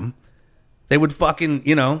outnumbered them, they would fucking,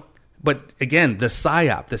 you know. But again, the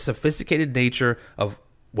psyop, the sophisticated nature of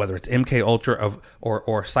whether it's MK Ultra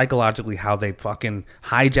or psychologically how they fucking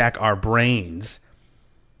hijack our brains,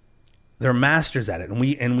 they're masters at it.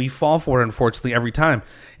 And we fall for it, unfortunately, every time.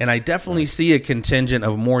 And I definitely see a contingent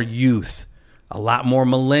of more youth, a lot more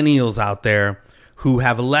millennials out there who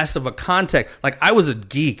have less of a context. Like, I was a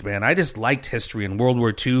geek, man. I just liked history and World War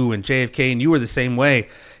II and JFK, and you were the same way.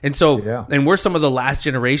 And so, and we're some of the last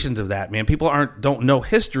generations of that, man. People don't know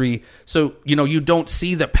history, so, you know, you don't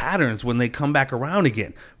see the patterns when they come back around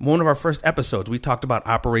again. One of our first episodes, we talked about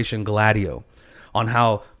Operation Gladio, on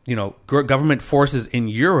how, you know, government forces in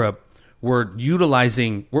Europe we're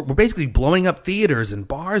basically blowing up theaters and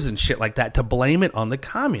bars and shit like that to blame it on the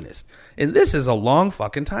communists. And this is a long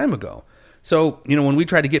fucking time ago. So, you know, when we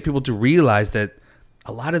try to get people to realize that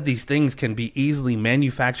a lot of these things can be easily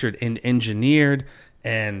manufactured and engineered,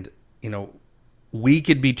 and, you know, we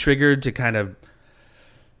could be triggered to kind of,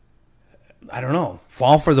 I don't know,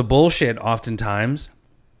 fall for the bullshit oftentimes.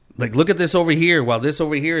 Like, look at this over here while this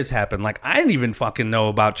over here has happened. Like, I didn't even fucking know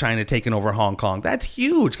about China taking over Hong Kong. That's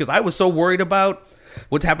huge, because I was so worried about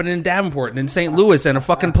what's happening in Davenport and in St. Louis and a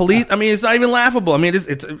fucking police. I mean, it's not even laughable. I mean,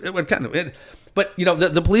 it kind of. But, you know,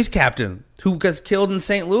 the police captain who gets killed in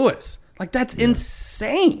St. Louis. Like, that's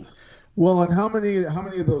insane. Well, and how many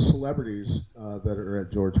of those celebrities that are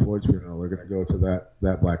at George Floyd's funeral are going to go to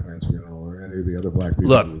that black man's funeral, or any of the other black people?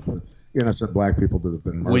 Look, innocent black people that have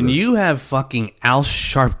been murdered. When you have fucking Al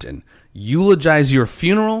Sharpton eulogize your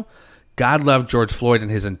funeral, God love George Floyd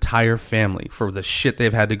and his entire family for the shit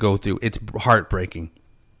they've had to go through. It's heartbreaking.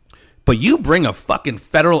 But you bring a fucking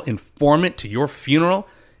federal informant to your funeral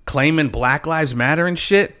claiming Black Lives Matter and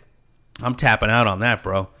shit, I'm tapping out on that,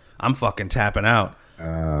 bro. I'm fucking tapping out.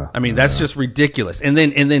 I mean, that's just ridiculous. And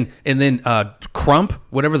then Crump,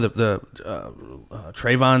 whatever the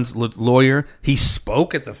Trayvon's lawyer, he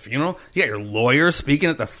spoke at the funeral. You got your lawyer speaking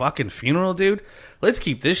at the fucking funeral, dude. Let's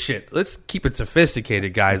keep this shit. Let's keep it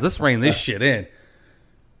sophisticated, guys. Let's rein this shit in.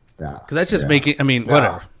 Yeah, because that's just making. I mean,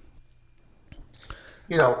 whatever.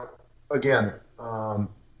 You know, again, I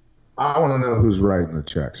want to know who's writing the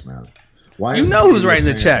checks, man. Why you know who's writing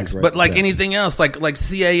the checks, but like anything else, like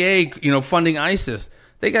CIA, funding ISIS,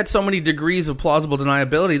 they got so many degrees of plausible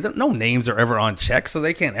deniability. No names are ever on checks, so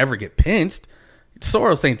they can't ever get pinched.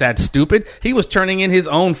 Soros ain't that stupid. He was turning in his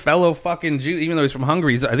own fellow fucking Jew, even though he's from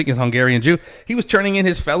Hungary. I think he's a Hungarian Jew. He was turning in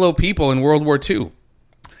his fellow people in World War II.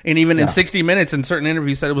 And even in 60 Minutes, in certain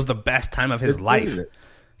interviews, said it was the best time of his life.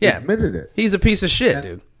 Yeah, admitted it. He's a piece of shit,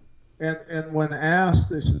 dude. And when asked,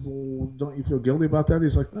 they said, "Well, don't you feel guilty about that?"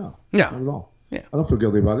 He's like, "No, not at all. Yeah, I don't feel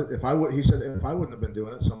guilty about it. He said, if I wouldn't have been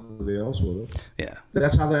doing it, somebody else would have." Yeah,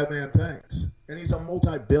 that's how that man thinks. And he's a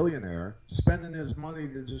multi-billionaire spending his money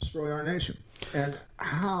to destroy our nation. And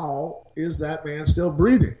how is that man still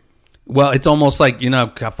breathing? Well, it's almost like, we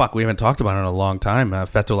haven't talked about it in a long time.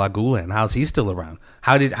 Fethullah Gulen, how's he still around?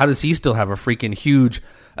 How does he still have a freaking huge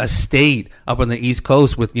estate up on the East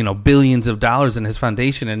Coast with, billions of dollars in his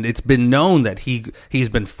foundation? And it's been known that he's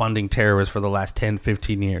been funding terrorists for the last 10,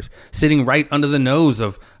 15 years, sitting right under the nose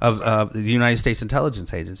of the United States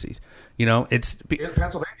intelligence agencies. It's in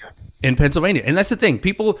Pennsylvania. In Pennsylvania. And that's the thing.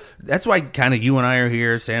 People, that's why kind of you and I are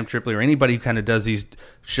here, Sam Tripoli, or anybody who kind of does these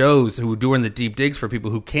shows who are doing the deep digs for people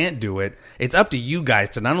who can't do it. It's up to you guys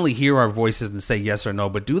to not only hear our voices and say yes or no,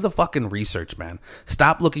 but do the fucking research, man.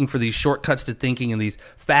 Stop looking for these shortcuts to thinking and these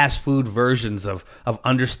fast food versions of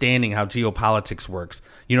understanding how geopolitics works.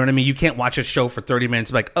 You know what I mean? You can't watch a show for 30 minutes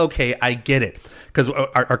and be like, okay, I get it. Because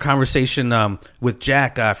our conversation with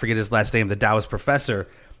Jack, I forget his last name, the Taoist professor,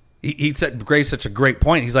 he said such a great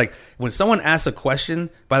point. He's like, when someone asks a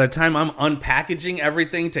question, by the time I'm unpackaging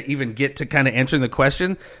everything to even get to kind of answering the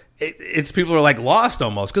question, it's people are like lost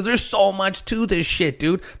almost because there's so much to this shit,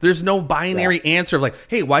 dude. There's no binary answer of like,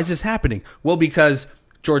 hey, why is this happening? Well, because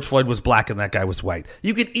George Floyd was black and that guy was white.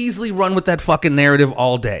 You could easily run with that fucking narrative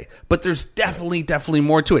all day, but there's definitely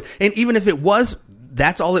more to it. And even if it was,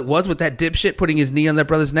 that's all it was with that dipshit putting his knee on that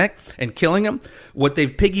brother's neck and killing him. What they've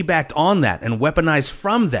piggybacked on that and weaponized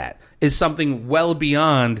from that is something well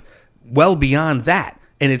beyond that.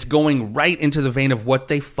 And it's going right into the vein of what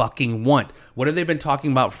they fucking want. What have they been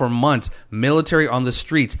talking about for months? Military on the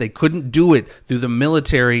streets. They couldn't do it through the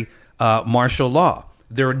military martial law.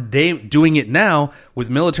 They're doing it now with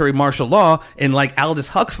military martial law. And like Aldous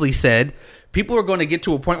Huxley said, people are going to get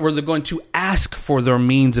to a point where they're going to ask for their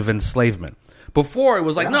means of enslavement. Before, it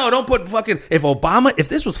was like, no, don't put fucking... If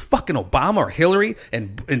this was fucking Obama or Hillary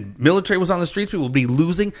and military was on the streets, people would be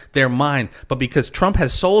losing their mind. But because Trump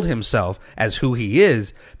has sold himself as who he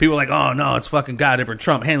is, people are like, oh, no, it's fucking goddamn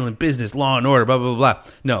Trump handling business, law and order, blah, blah, blah.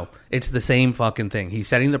 No, it's the same fucking thing. He's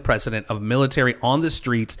setting the precedent of military on the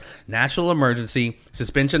streets, national emergency,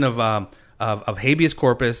 suspension of habeas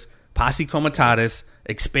corpus, posse comitatus,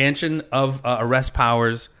 expansion of arrest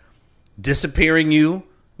powers, disappearing you,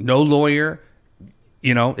 no lawyer.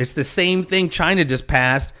 It's the same thing China just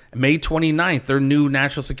passed May 29th, their new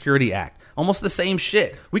National Security Act. Almost the same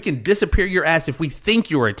shit. We can disappear your ass if we think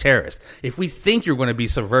you're a terrorist. If we think you're going to be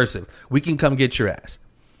subversive, we can come get your ass.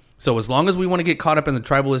 So as long as we want to get caught up in the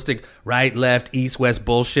tribalistic right, left, east, west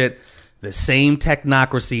bullshit, the same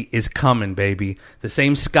technocracy is coming, baby. The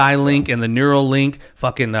same Skylink and the Neuralink,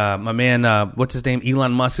 fucking my man, what's his name?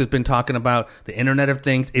 Elon Musk has been talking about the Internet of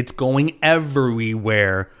Things. It's going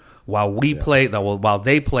everywhere. While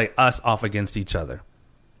they play us off against each other.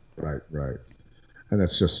 Right. And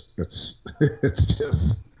it's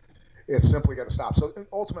simply got to stop. So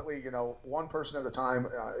ultimately, one person at a time,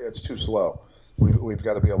 it's too slow. We've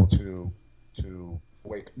got to be able to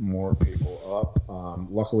wake more people up.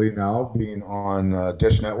 Luckily now, being on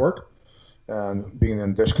Dish Network and being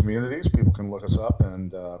in Dish communities, people can look us up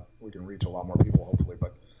and we can reach a lot more people, hopefully.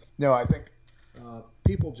 But no, I think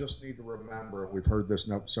people just need to remember, we've heard this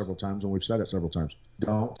now several times and we've said it several times,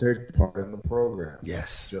 don't take part in the program.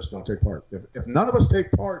 Yes. Just don't take part. If none of us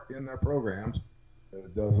take part in their programs,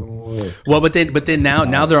 it doesn't work. Well, but then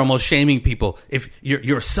now they're almost shaming people. If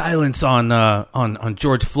your silence on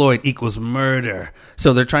George Floyd equals murder,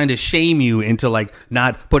 so they're trying to shame you into like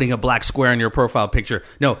not putting a black square in your profile picture.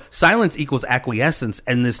 No, silence equals acquiescence,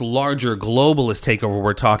 and this larger globalist takeover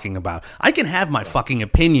we're talking about. I can have my fucking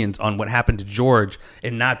opinions on what happened to George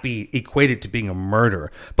and not be equated to being a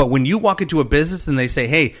murderer. But when you walk into a business and they say,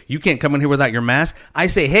 "Hey, you can't come in here without your mask," I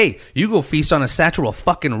say, "Hey, you go feast on a satchel of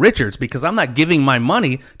fucking Richards," because I'm not giving my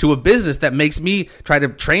money to a business that makes me try to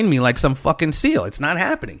train me like some fucking SEAL. It's not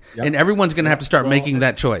happening. Yep. And everyone's going to have to start making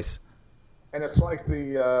that choice. And it's like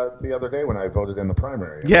the other day when I voted in the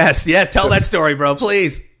primary. Yes. Tell that story, bro,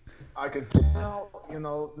 please. I could tell,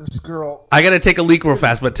 this girl. I got to take a leak real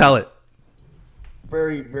fast, but tell it.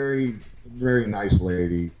 Very, very, very nice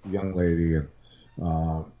lady, young lady, and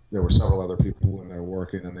there were several other people in there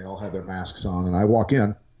working, and they all had their masks on. And I walk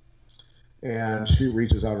in, and she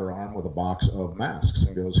reaches out her arm with a box of masks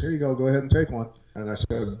and goes, "Here you go. Go ahead and take one." And I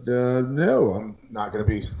said, "No, I'm not going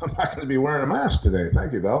to be wearing a mask today.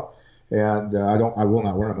 Thank you, though." And I will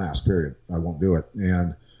not wear a mask. Period. I won't do it.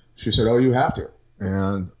 And she said, "Oh, you have to."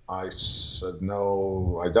 And I said,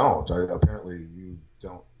 "No, I don't. Apparently, you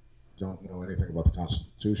don't know anything about the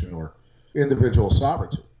Constitution or individual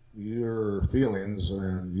sovereignty. Your feelings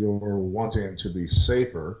and your wanting to be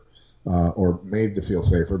safer or made to feel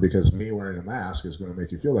safer because me wearing a mask is going to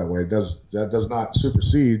make you feel that way. That does not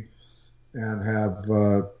supersede and have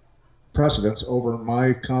precedence over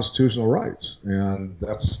my constitutional rights, and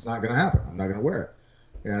that's not going to happen. I'm not going to wear it."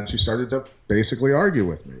 And she started to basically argue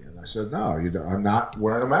with me, and I said, "No, I'm not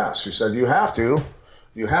wearing a mask." She said, "You have to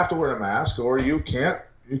wear a mask, or you can't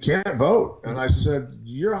vote." And I said,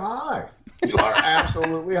 "You're high. You are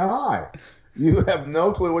absolutely high. You have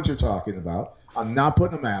no clue what you're talking about. I'm not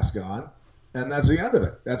putting a mask on." And that's the end of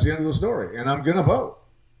it. That's the end of the story. And I'm going to vote.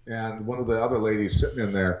 And one of the other ladies sitting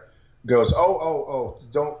in there goes,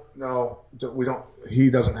 he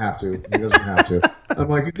doesn't have to. He doesn't have to. I'm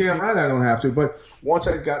like, "You're damn right I don't have to." But once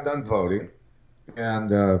I got done voting and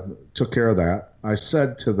took care of that, I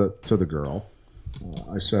said to the girl,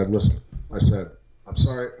 I said, "Listen," I said, I'm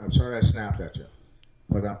sorry I snapped at you,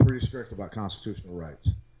 but I'm pretty strict about constitutional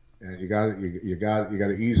rights. And you got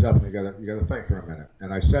to ease up, and you got to think for a minute."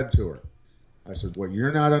 And I said to her, I said, "What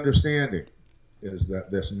you're not understanding is that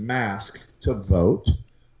this mask to vote,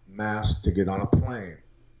 mask to get on a plane,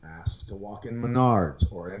 mask to walk in Menards,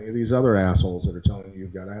 or any of these other assholes that are telling you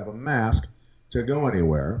you've got to have a mask to go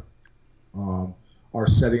anywhere, are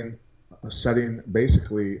setting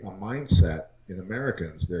basically a mindset in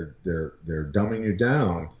Americans. They're dumbing you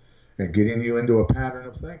down and getting you into a pattern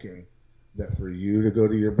of thinking that for you to go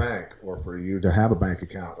to your bank, or for you to have a bank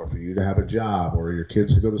account, or for you to have a job, or your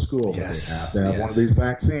kids to go to school, they have to have one of these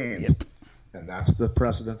vaccines." Yep. And that's the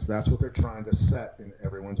precedence. That's what they're trying to set in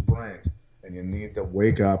everyone's brains. And you need to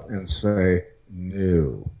wake up and say,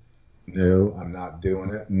 no, I'm not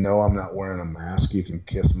doing it. No, I'm not wearing a mask. You can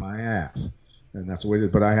kiss my ass. And that's the way it is.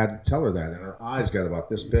 But I had to tell her that. And her eyes got about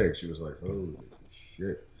this big. She was like, "Holy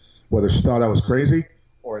shit." Whether she thought I was crazy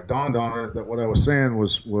or it dawned on her that what I was saying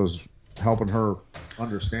was helping her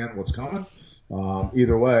understand what's coming.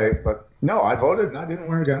 Either way, but no, I voted and I didn't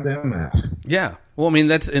wear a goddamn mask. Yeah. Well, I mean,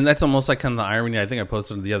 that's almost like kind of the irony. I think I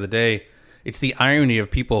posted the other day. It's the irony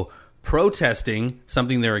of people protesting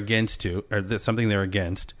something they're against something they're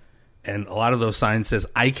against. And a lot of those signs says,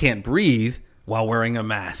 "I can't breathe," while wearing a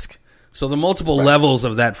mask. So the multiple levels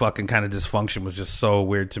of that fucking kind of dysfunction was just so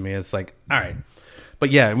weird to me. It's like, all right.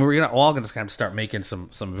 But yeah, we're all going to kind of start making some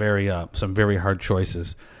very hard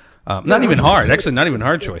choices. Not even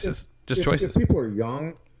hard choices. Just choices. If people are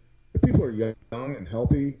young and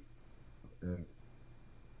healthy, and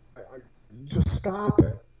just stop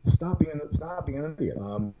it. Stop being an idiot.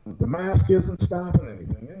 The mask isn't stopping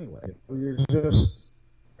anything anyway. You're just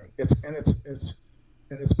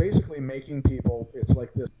it's basically making people. It's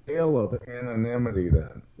like this scale of anonymity.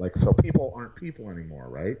 Then, like, so people aren't people anymore,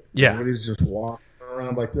 right? Yeah. Everybody's just walking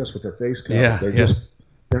around like this with their face covered. Yeah. They're just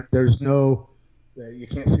there's no. You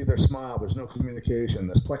can't see their smile. There's no communication.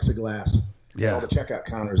 There's plexiglass. Yeah. All the checkout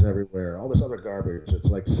counters everywhere. All this other garbage. It's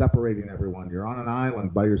like separating everyone. You're on an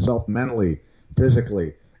island by yourself mentally,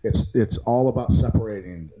 physically. It's all about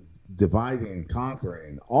separating, dividing,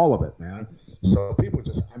 conquering, all of it, man. So people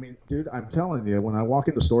just, I mean, dude, I'm telling you, when I walk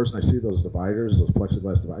into stores and I see those dividers, those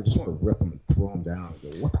plexiglass dividers, I just want to rip them and throw them down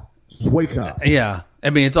and go, what the? Just wake up. Yeah.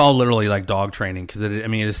 I mean, it's all literally like dog training because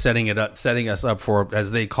it's setting us up for,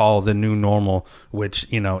 as they call, the new normal, which,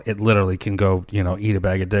 it literally can go, eat a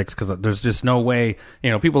bag of dicks because there's just no way,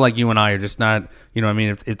 people like you and I are just not,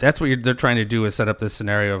 if that's what they're trying to do is set up this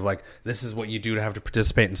scenario of like, this is what you do to have to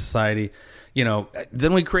participate in society,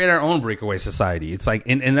 then we create our own breakaway society. It's like,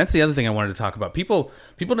 and that's the other thing I wanted to talk about. People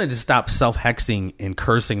need to stop self-hexing and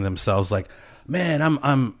cursing themselves like, man,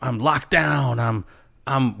 I'm locked down.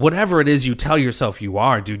 Whatever it is you tell yourself you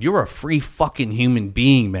are, dude, you're a free fucking human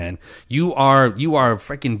being, man. You are a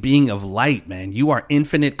freaking being of light, man. You are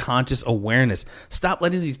infinite conscious awareness. Stop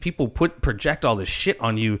letting these people project all this shit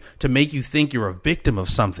on you to make you think you're a victim of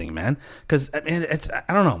something, man. Because I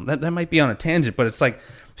don't know, that might be on a tangent, but it's like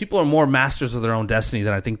people are more masters of their own destiny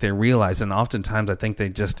than I think they realize. And oftentimes I think they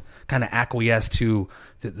just kind of acquiesce to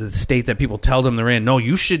the state that people tell them they're in. No,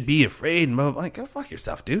 you should be afraid. And I'm like, go fuck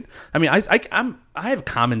yourself, dude. I mean, I have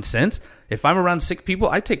common sense. If I'm around sick people,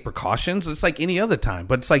 I take precautions. It's like any other time.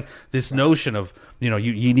 But it's like this notion of,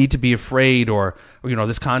 you need to be afraid, or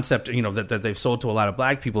this concept, that they've sold to a lot of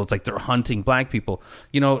black people. It's like they're hunting black people.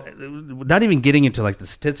 Not even getting into like the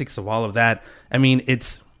statistics of all of that. I mean,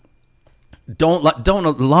 it's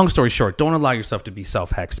long story short, don't allow yourself to be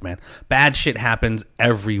self-hexed, man. Bad shit happens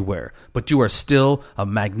everywhere, but you are still a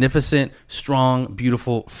magnificent, strong,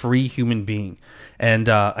 beautiful, free human being. And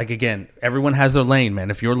again, everyone has their lane,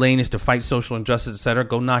 man. If your lane is to fight social injustice, etc.,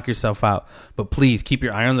 go knock yourself out. But please keep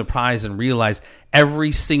your eye on the prize and realize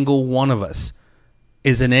every single one of us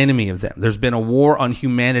is an enemy of them. There's been a war on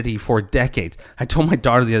humanity for decades. I told my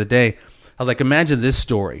daughter the other day, I was like, imagine this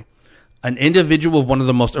story. An individual of one of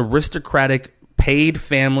the most aristocratic, paid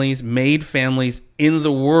families, made families in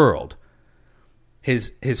the world.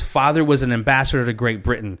 His father was an ambassador to Great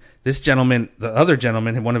Britain. This gentleman, the other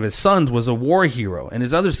gentleman, one of his sons was a war hero, and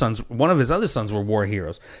one of his other sons were war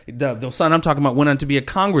heroes. The son I'm talking about went on to be a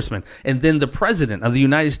congressman, and then the president of the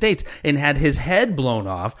United States, and had his head blown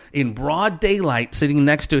off in broad daylight, sitting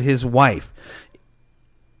next to his wife.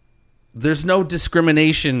 There's no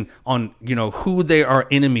discrimination on, who they are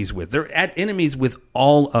enemies with. They're at enemies with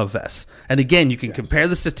all of us. And again, you can compare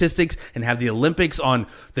the statistics and have the Olympics on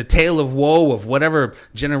the tale of woe of whatever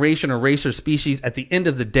generation or race or species. At the end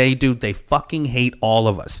of the day, dude, they fucking hate all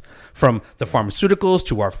of us. From the pharmaceuticals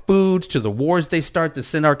to our foods to the wars they start to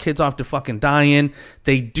send our kids off to fucking die in.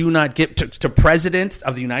 They do not get to presidents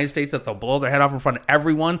of the United States that they'll blow their head off in front of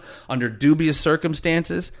everyone under dubious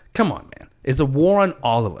circumstances. Come on, man. It's a war on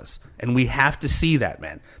all of us. And we have to see that,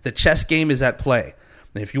 man. The chess game is at play.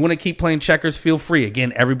 And if you want to keep playing checkers, feel free.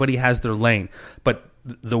 Again, everybody has their lane. But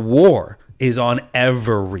the war is on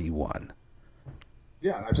everyone.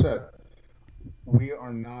 Yeah, I've said we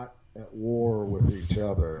are not at war with each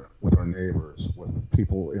other, with our neighbors, with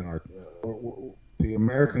people in our... the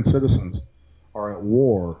American citizens are at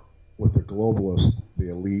war with the globalists, the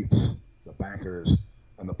elites, the bankers,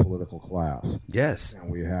 and the political class. Yes. And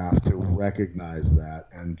we have to recognize that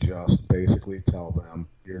and just basically tell them,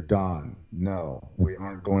 you're done. No, we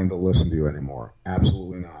aren't going to listen to you anymore.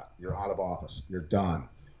 Absolutely not. You're out of office. You're done.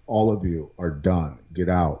 All of you are done. Get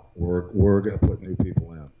out. We're going to put new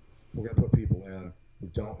people in. We're going to put people in who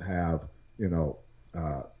don't have,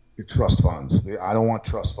 trust funds. I don't want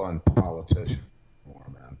trust fund politicians anymore,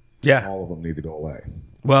 man. Yeah. All of them need to go away.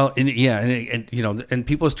 Well, and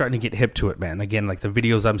people are starting to get hip to it, man. Again, like the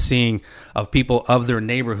videos I'm seeing of people of their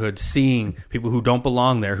neighborhood seeing people who don't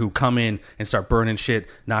belong there, who come in and start burning shit,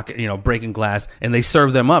 breaking glass, and they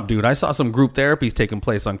serve them up, dude. I saw some group therapies taking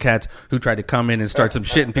place on cats who tried to come in and start some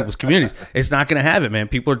shit in people's communities. It's not going to have it, man.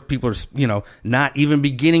 People are, not even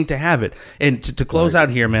beginning to have it. And to close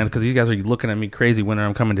out here, man, because you guys are looking at me crazy when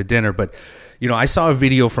I'm coming to dinner, but I saw a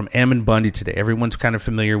video from Ammon Bundy today. Everyone's kind of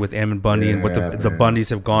familiar with Ammon Bundy and what the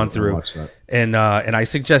Bundys have gone through. And I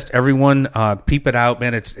suggest everyone peep it out,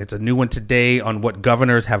 man. It's a new one today on what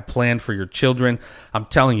governors have planned for your children. I'm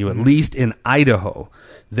telling you, at least in Idaho,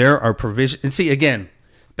 there are provisions. And see, again,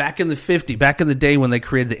 back in the day when they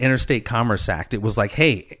created the Interstate Commerce Act, it was like,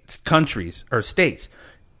 hey, it's countries or states,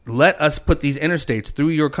 let us put these interstates through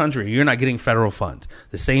your country. You're not getting federal funds.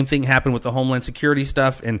 The same thing happened with the Homeland Security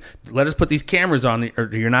stuff. And let us put these cameras on, or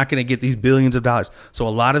you're not going to get these billions of dollars. So a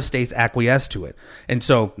lot of states acquiesce to it. And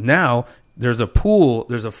so now there's a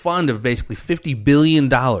fund of basically $50 billion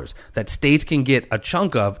that states can get a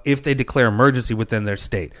chunk of if they declare emergency within their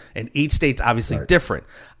state. And each state's obviously different.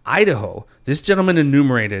 Idaho, this gentleman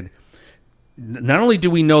enumerated, not only do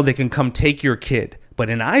we know they can come take your kid, but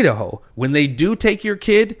in Idaho, when they do take your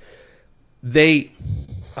kid, they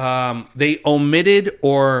omitted,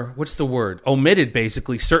 or what's the word? Omitted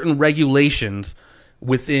basically certain regulations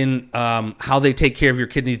within how they take care of your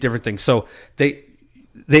kid and these different things. So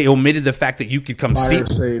they omitted the fact that you could come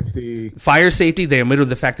see fire safety. They omitted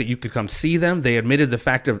the fact that you could come see them. They admitted the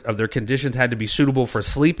fact of their conditions had to be suitable for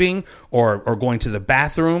sleeping or going to the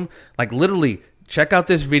bathroom. Like literally. Check out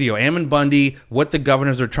this video, Ammon Bundy, what the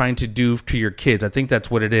governors are trying to do to your kids. I think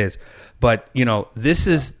that's what it is. But, this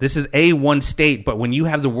is one state, but when you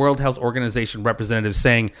have the World Health Organization representatives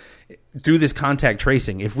saying, through this contact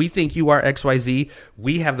tracing, if we think you are XYZ,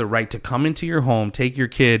 we have the right to come into your home, take your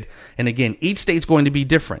kid. And again, each state's going to be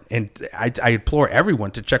different. And I implore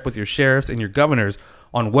everyone to check with your sheriffs and your governors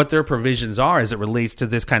on what their provisions are as it relates to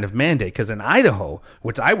this kind of mandate. Because in Idaho,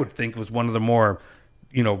 which I would think was one of the more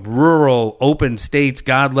rural, open states,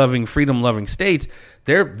 God-loving, freedom-loving states,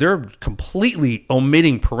 they're completely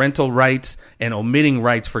omitting parental rights and omitting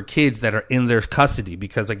rights for kids that are in their custody.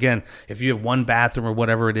 Because again, if you have one bathroom or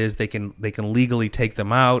whatever it is, they can legally take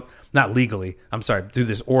them out. Not legally, I'm sorry, through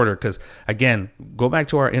this order. Because again, go back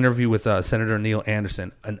to our interview with Senator Neil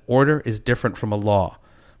Anderson. An order is different from a law.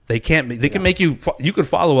 They can make you could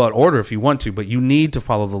follow an order if you want to, but you need to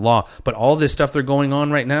follow the law. But all this stuff they're going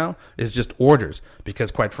on right now is just orders,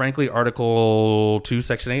 because quite frankly, Article 2,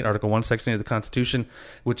 Section 8, Article 1, Section 8 of the Constitution,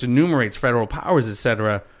 which enumerates federal powers,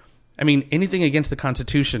 etc. I mean, anything against the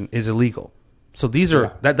Constitution is illegal. So these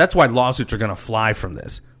are that's why lawsuits are going to fly from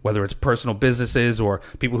this, whether it's personal businesses or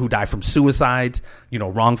people who die from suicides,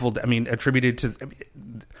 wrongful, attributed to.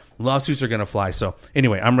 Lawsuits are going to fly. So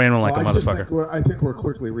anyway, I'm rambling like a motherfucker. I think we're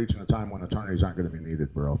quickly reaching a time when attorneys aren't going to be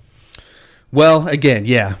needed, bro. Well, again,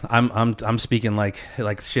 yeah, I'm speaking like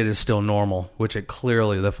shit is still normal, which it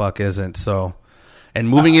clearly the fuck isn't. So, and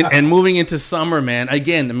moving into summer, man.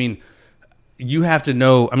 Again, you have to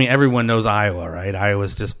know. Everyone knows Iowa, right?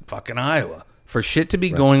 Iowa's just fucking Iowa. For shit to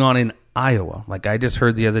be going on in Iowa, like I just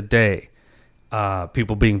heard the other day,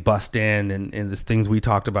 people being bussed in and the things we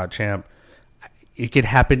talked about, champ. It could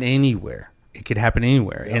happen anywhere.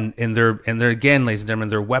 Yeah. And they're again, ladies and gentlemen,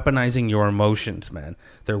 they're weaponizing your emotions, man.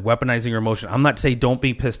 They're weaponizing your emotion. I'm not saying don't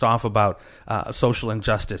be pissed off about social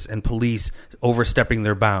injustice and police overstepping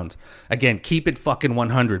their bounds. Again, keep it fucking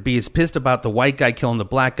 100. Be as pissed about the white guy killing the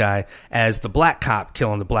black guy as the black cop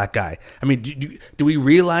killing the black guy. Do we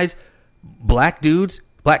realize black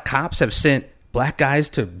cops have sent black guys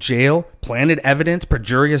to jail, planted evidence,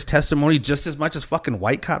 perjurious testimony just as much as fucking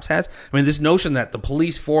white cops has? This notion that the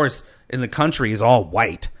police force in the country is all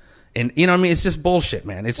white. And, it's just bullshit,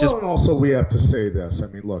 man. It's just. And also we have to say this.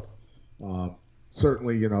 Look,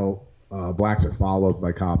 certainly, blacks are followed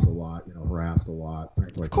by cops a lot, harassed a lot,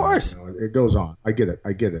 things like that. Of course. It goes on. I get it.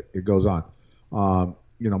 It goes on.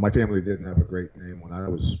 My family didn't have a great name when I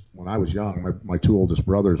was young. My two oldest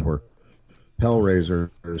brothers were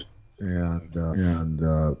hellraisers. And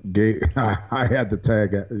gay, I had the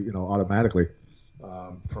tag, automatically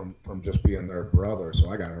from just being their brother. So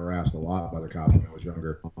I got harassed a lot by the cops when I was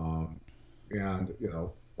younger.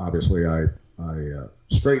 Obviously I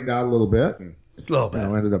straightened out a little bit and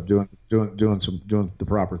ended up doing the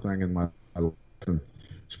proper thing in my life and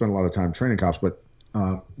spent a lot of time training cops. But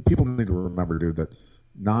people need to remember, dude, that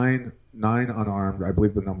nine unarmed, I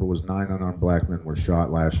believe the number was 9 unarmed black men were shot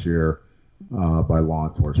last year by law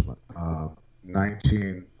enforcement.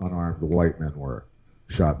 19 unarmed white men were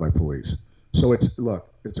shot by police. So it's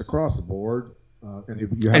across the board.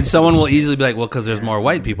 And someone will easily be like, well, because there's more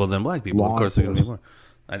white people than black people. Of course, there's going to be more.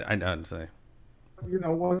 I'd say.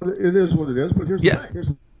 It is what it is. But here's the thing.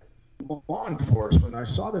 Here's law enforcement. I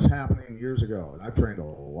saw this happening years ago, and I've trained a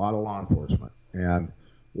lot of law enforcement. And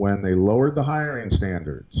when they lowered the hiring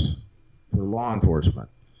standards for law enforcement,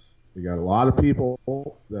 you got a lot of people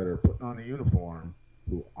that are putting on a uniform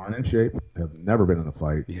who aren't in shape, have never been in a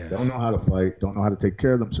fight, don't know how to fight, don't know how to take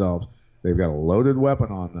care of themselves. They've got a loaded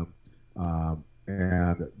weapon on them,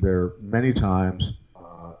 and they're many times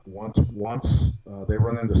once they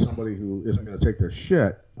run into somebody who isn't going to take their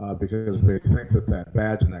shit because they think that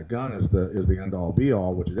badge and that gun is the end all be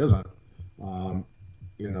all, which it isn't. Then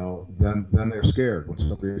they're scared when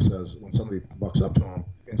somebody bucks up to them.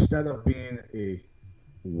 Instead of being a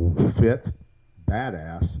fit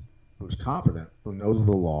badass who's confident, who knows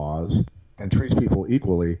the laws and treats people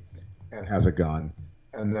equally and has a gun,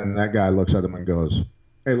 and then that guy looks at him and goes,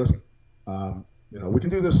 hey, listen, we can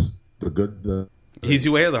do this the easy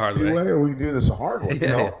way or the hard way, or we can do this the hard way.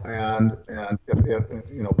 And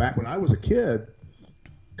if back when I was a kid,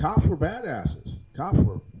 cops were badasses.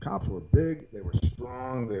 Cops were big, they were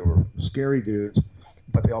strong, they were scary dudes,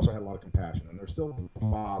 but they also had a lot of compassion, and they're still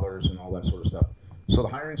fathers and all that sort of stuff. So the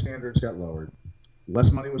hiring standards got lowered.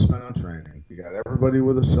 Less money was spent on training. You got everybody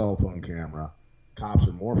with a cell phone camera. Cops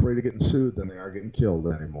are more afraid of getting sued than they are getting killed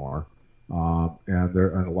anymore. And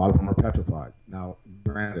a lot of them are petrified. Now,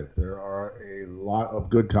 granted, there are a lot of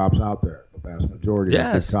good cops out there. The vast majority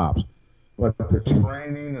of good cops. But the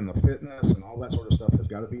training and the fitness and all that sort of stuff has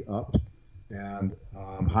got to be upped. And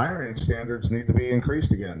hiring standards need to be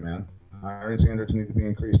increased again, man. Hiring standards need to be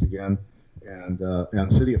increased again.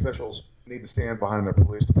 And city officials need to stand behind their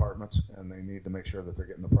police departments, and they need to make sure that they're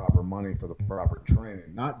getting the proper money for the proper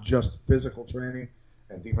training, not just physical training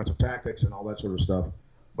and defensive tactics and all that sort of stuff,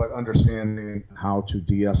 but understanding how to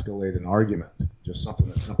de-escalate an argument. Just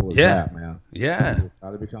something as simple as that, man. Yeah.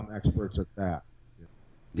 How to become experts at that.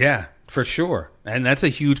 Yeah, for sure. And that's a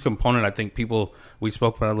huge component. I think we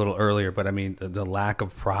spoke about it a little earlier, but I mean, the lack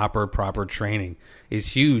of proper training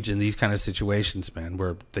is huge in these kind of situations, man,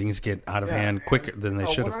 where things get out of hand quicker than they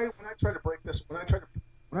should have. When I try to break this, when I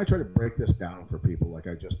try to break this down for people like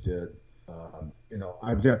I just did,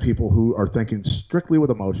 I've got people who are thinking strictly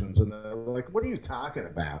with emotions, and they're like, what are you talking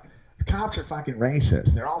about? The cops are fucking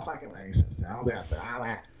racist. They're all fucking racist. They're all this. They're all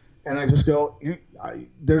that. And I just go,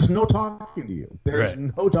 there's no talking to you. There's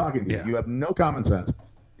no talking to you. You have no common sense.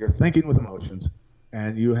 You're thinking with emotions,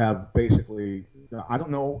 and you have basically, I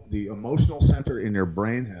don't know, the emotional center in your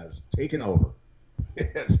brain has taken over.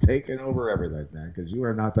 It has taken over everything, man, because you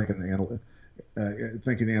are not thinking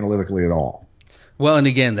analytically at all. Well, and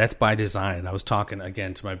again, that's by design. I was talking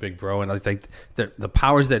again to my big bro, and I think the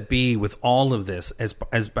powers that be with all of this, as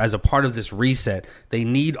a part of this reset, they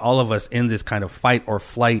need all of us in this kind of fight or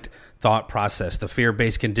flight thought process, the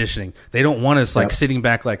fear-based conditioning. They don't want us like sitting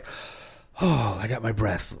back like, oh, I got my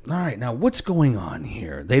breath. All right, now what's going on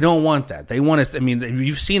here? They don't want that. They want us, I mean,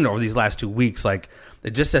 you've seen it over these last 2 weeks, like,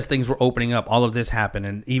 just as things were opening up, all of this happened,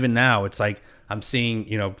 and even now, it's like, I'm seeing,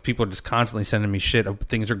 people are just constantly sending me shit of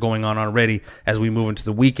things are going on already as we move into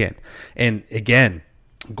the weekend. And again,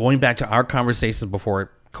 going back to our conversations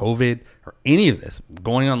before COVID or any of this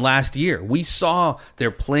going on last year, we saw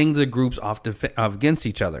they're playing the groups off against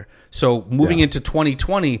each other. So moving into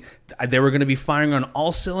 2020, they were going to be firing on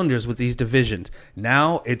all cylinders with these divisions.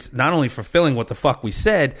 Now it's not only fulfilling what the fuck we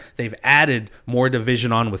said, they've added more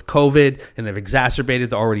division on with COVID, and they've exacerbated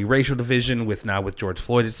the already racial division with George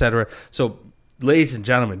Floyd, etc. So, ladies and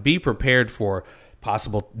gentlemen, be prepared for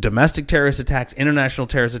possible domestic terrorist attacks, international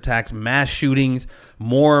terrorist attacks, mass shootings,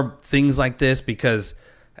 more things like this, because,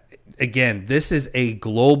 again, this is a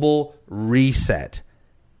global reset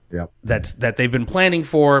that they've been planning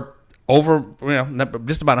for over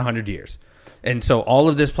just about 100 years. And so all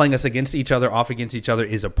of this playing us against each other, off against each other,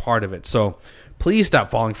 is a part of it. So please stop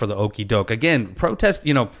falling for the okie doke. Again, protest,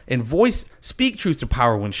 and speak truth to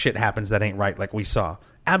power when shit happens that ain't right, like we saw.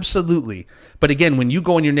 Absolutely. But again, when you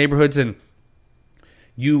go in your neighborhoods and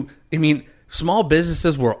small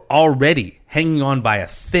businesses were already hanging on by a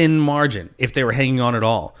thin margin, if they were hanging on at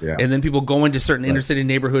all. Yeah. And then people go into certain inner city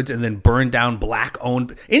neighborhoods and then burn down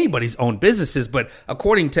anybody's own businesses. But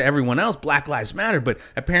according to everyone else, Black Lives Matter. But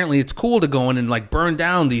apparently it's cool to go in and burn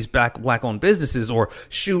down these black owned businesses, or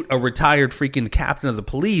shoot a retired freaking captain of the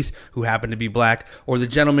police who happened to be black, or the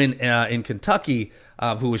gentleman in Kentucky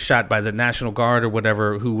who was shot by the National Guard or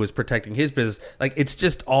whatever, who was protecting his business. Like, it's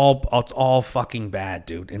just all fucking bad,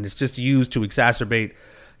 dude. And it's just used to exacerbate,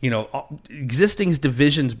 existing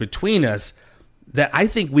divisions between us that I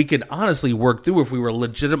think we could honestly work through if we were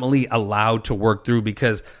legitimately allowed to work through.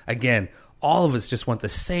 Because, again, all of us just want the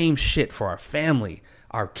same shit for our family,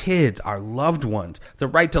 our kids, our loved ones, the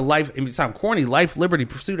right to life. It sounds corny, life, liberty,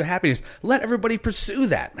 pursuit of happiness. Let everybody pursue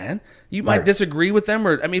that, man. You might disagree with them,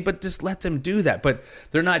 but just let them do that. But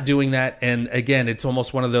they're not doing that. And again, it's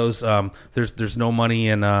almost one of those, there's no money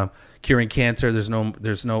in curing cancer.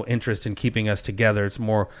 There's no interest in keeping us together. It's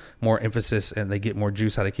more emphasis, and they get more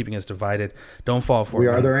juice out of keeping us divided. Don't fall for it. We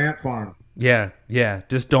are their ant farm. Yeah.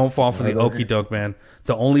 Just don't fall for the okie doke, man.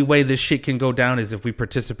 The only way this shit can go down is if we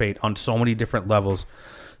participate on so many different levels.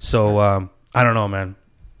 So I don't know, man.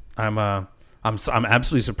 I'm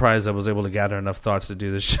absolutely surprised I was able to gather enough thoughts to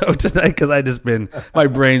do this show tonight, because my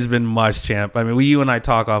brain's been mush, champ. I mean, you and I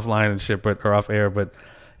talk offline and shit, or off air, but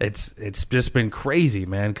it's just been crazy,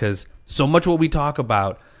 man. Because so much what we talk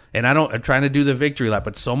about, and I'm trying to do the victory lap,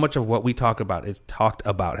 but so much of what we talk about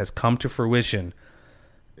has come to fruition.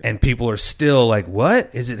 And people are still like, what?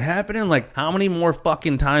 Is it happening? Like, how many more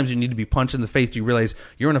fucking times you need to be punched in the face do you realize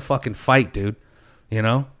you're in a fucking fight, dude?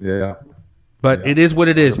 Yeah. But it is what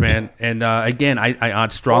it is, man. And again, I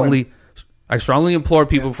strongly implore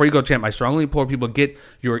people, before you go, champ, I strongly implore people,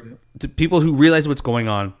 people who realize what's going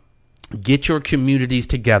on, get your communities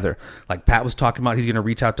together. Like Pat was talking about, he's going to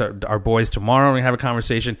reach out to our boys tomorrow and have a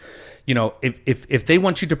conversation. If they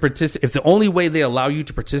want you to participate, if the only way they allow you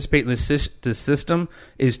to participate in this system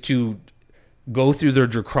is to go through their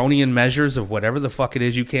draconian measures of whatever the fuck it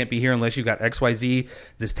is, you can't be here unless you got XYZ,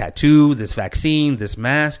 this tattoo, this vaccine, this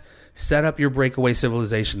mask. Set up your breakaway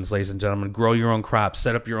civilizations, ladies and gentlemen. Grow your own crops.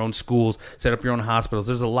 Set up your own schools. Set up your own hospitals.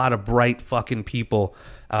 There's a lot of bright fucking people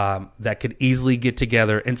that could easily get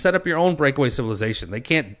together and set up your own breakaway civilization. They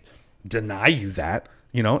can't deny you that.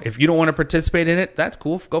 If you don't want to participate in it, that's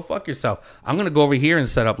cool. Go fuck yourself. I'm going to go over here and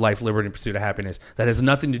set up life, liberty, and pursuit of happiness. That has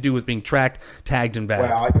nothing to do with being tracked, tagged, and bagged.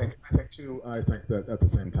 Well, I think that at the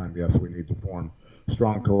same time, yes, we need to form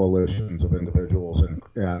strong coalitions of individuals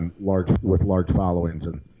and large followings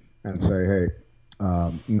and say, hey,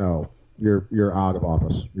 no, you're out of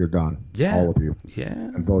office. You're done. Yeah. All of you. Yeah.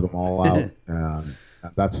 And vote them all out.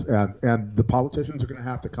 and the politicians are going to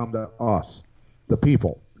have to come to us, the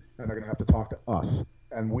people, and they're going to have to talk to us.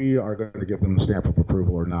 And we are going to give them a stamp of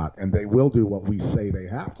approval or not. And they will do what we say they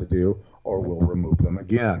have to do, or we'll remove them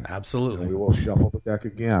again. Absolutely. And we will shuffle the deck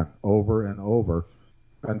again, over and over,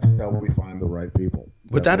 until we find the right people.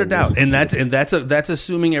 Without a doubt. And that's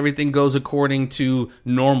assuming everything goes according to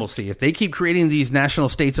normalcy. If they keep creating these national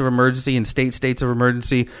states of emergency and states of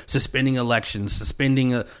emergency, suspending elections,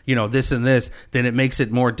 suspending this and this, then it makes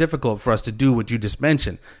it more difficult for us to do what you just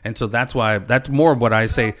mentioned. And so that's more what I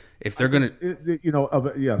say. If they're going to,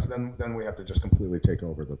 yes, then we have to just completely take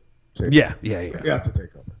over the. Yeah. We have to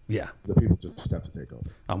take over. Yeah. The people just have to take over.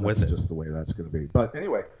 That's just the way that's going to be. But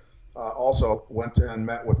anyway. Also went and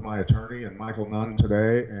met with my attorney and Michael Nunn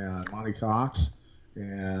today, and Monty Cox,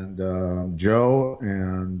 and Joe,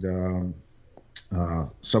 and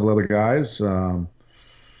several other guys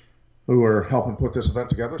who are helping put this event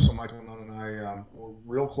together. So Michael Nunn and I were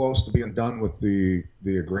real close to being done with the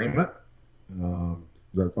agreement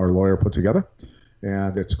that our lawyer put together.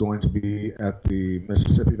 And it's going to be at the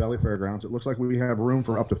Mississippi Valley Fairgrounds. It looks like we have room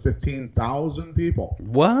for up to 15,000 people.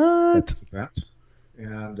 What? At this event.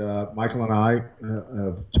 And Michael and I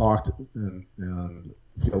have talked and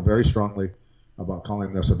feel very strongly about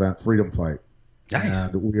calling this event Freedom Fight. Nice.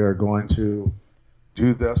 And we are going to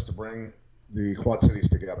do this to bring the Quad Cities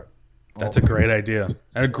together. That's a great idea.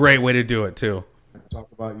 And a great way to do it, too.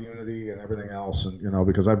 Talk about unity and everything else. And,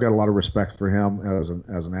 because I've got a lot of respect for him as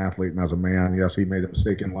an athlete and as a man. Yes, he made a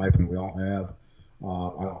mistake in life, and we all have.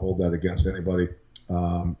 I don't hold that against anybody.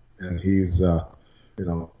 And he's...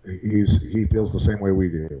 he feels the same way we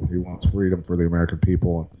do. He wants freedom for the American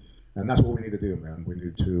people, and that's what we need to do, man. We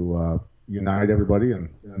need to unite everybody, and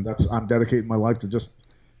I'm dedicating my life to just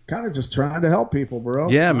trying to help people, bro.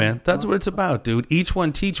 Yeah, man, that's what it's about, dude. Each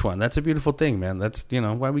one teach one. That's a beautiful thing, man. That's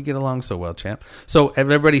why we get along so well, champ. So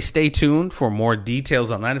everybody, stay tuned for more details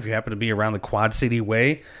on that. If you happen to be around the Quad City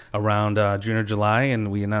way around June or July, and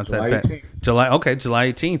we announced July that 18th.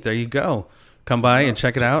 July 18th. There you go. Come by and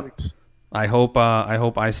check it out. Weeks. I hope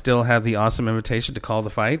I still have the awesome invitation to call the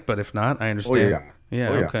fight, but if not, I understand.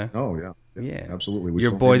 Okay. Yeah, absolutely.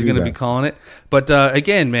 Your boy's going to be calling it. But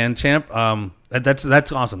again, man, champ,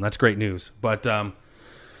 that's awesome. That's great news. But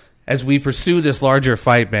as we pursue this larger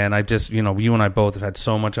fight, man, I just, you and I both have had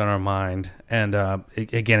so much on our mind. And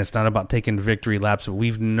again, it's not about taking victory laps, but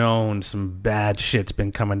we've known some bad shit's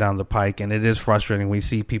been coming down the pike, and it is frustrating. We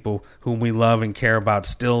see people whom we love and care about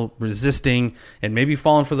still resisting and maybe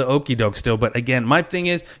falling for the okie doke still. But again, my thing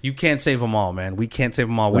is, you can't save them all, man. We can't save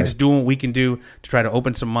them all. We're just doing what we can do to try to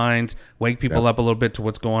open some minds, wake people up a little bit to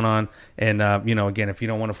what's going on. And, again, if you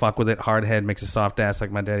don't want to fuck with it, hard head makes a soft ass,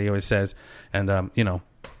 like my daddy always says. And,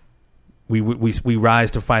 we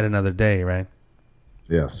rise to fight another day, right?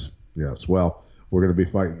 Yes. Well, we're going to be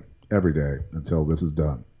fighting every day until this is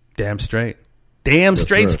done. Damn straight.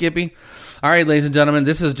 Sir. Skippy. All right, ladies and gentlemen,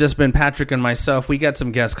 this has just been Patrick and myself. We got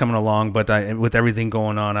some guests coming along, but with everything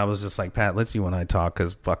going on, I was just like, Pat, let's you and I talk,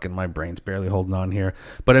 because fucking my brain's barely holding on here.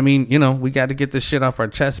 But I mean, we got to get this shit off our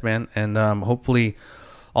chest, man. And hopefully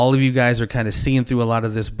all of you guys are kind of seeing through a lot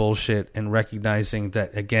of this bullshit and recognizing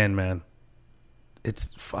that, again, man, it's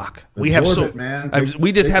fuck. We have so man.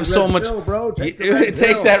 We just have so much. Pill, bro. Take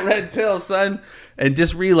that red pill, son, and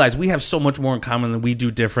just realize we have so much more in common than we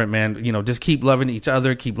do different, man. Just keep loving each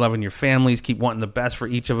other, keep loving your families, keep wanting the best for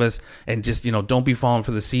each of us, and just don't be falling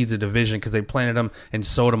for the seeds of division, because they planted them and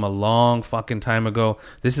sowed them a long fucking time ago.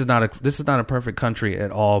 This is not a perfect country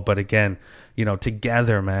at all, but again,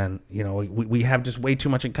 together, man, we have just way too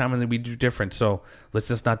much in common than we do different. So let's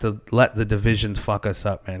just not let the divisions fuck us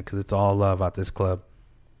up, man, because it's all love out this club.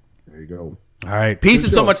 There you go. All right. Peace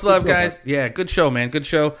and so much love, guys. Yeah, good show, man. Good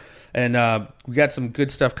show. And we got some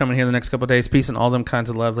good stuff coming here in the next couple of days. Peace and all them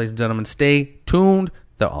kinds of love, ladies and gentlemen. Stay tuned.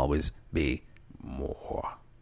 There'll always be more.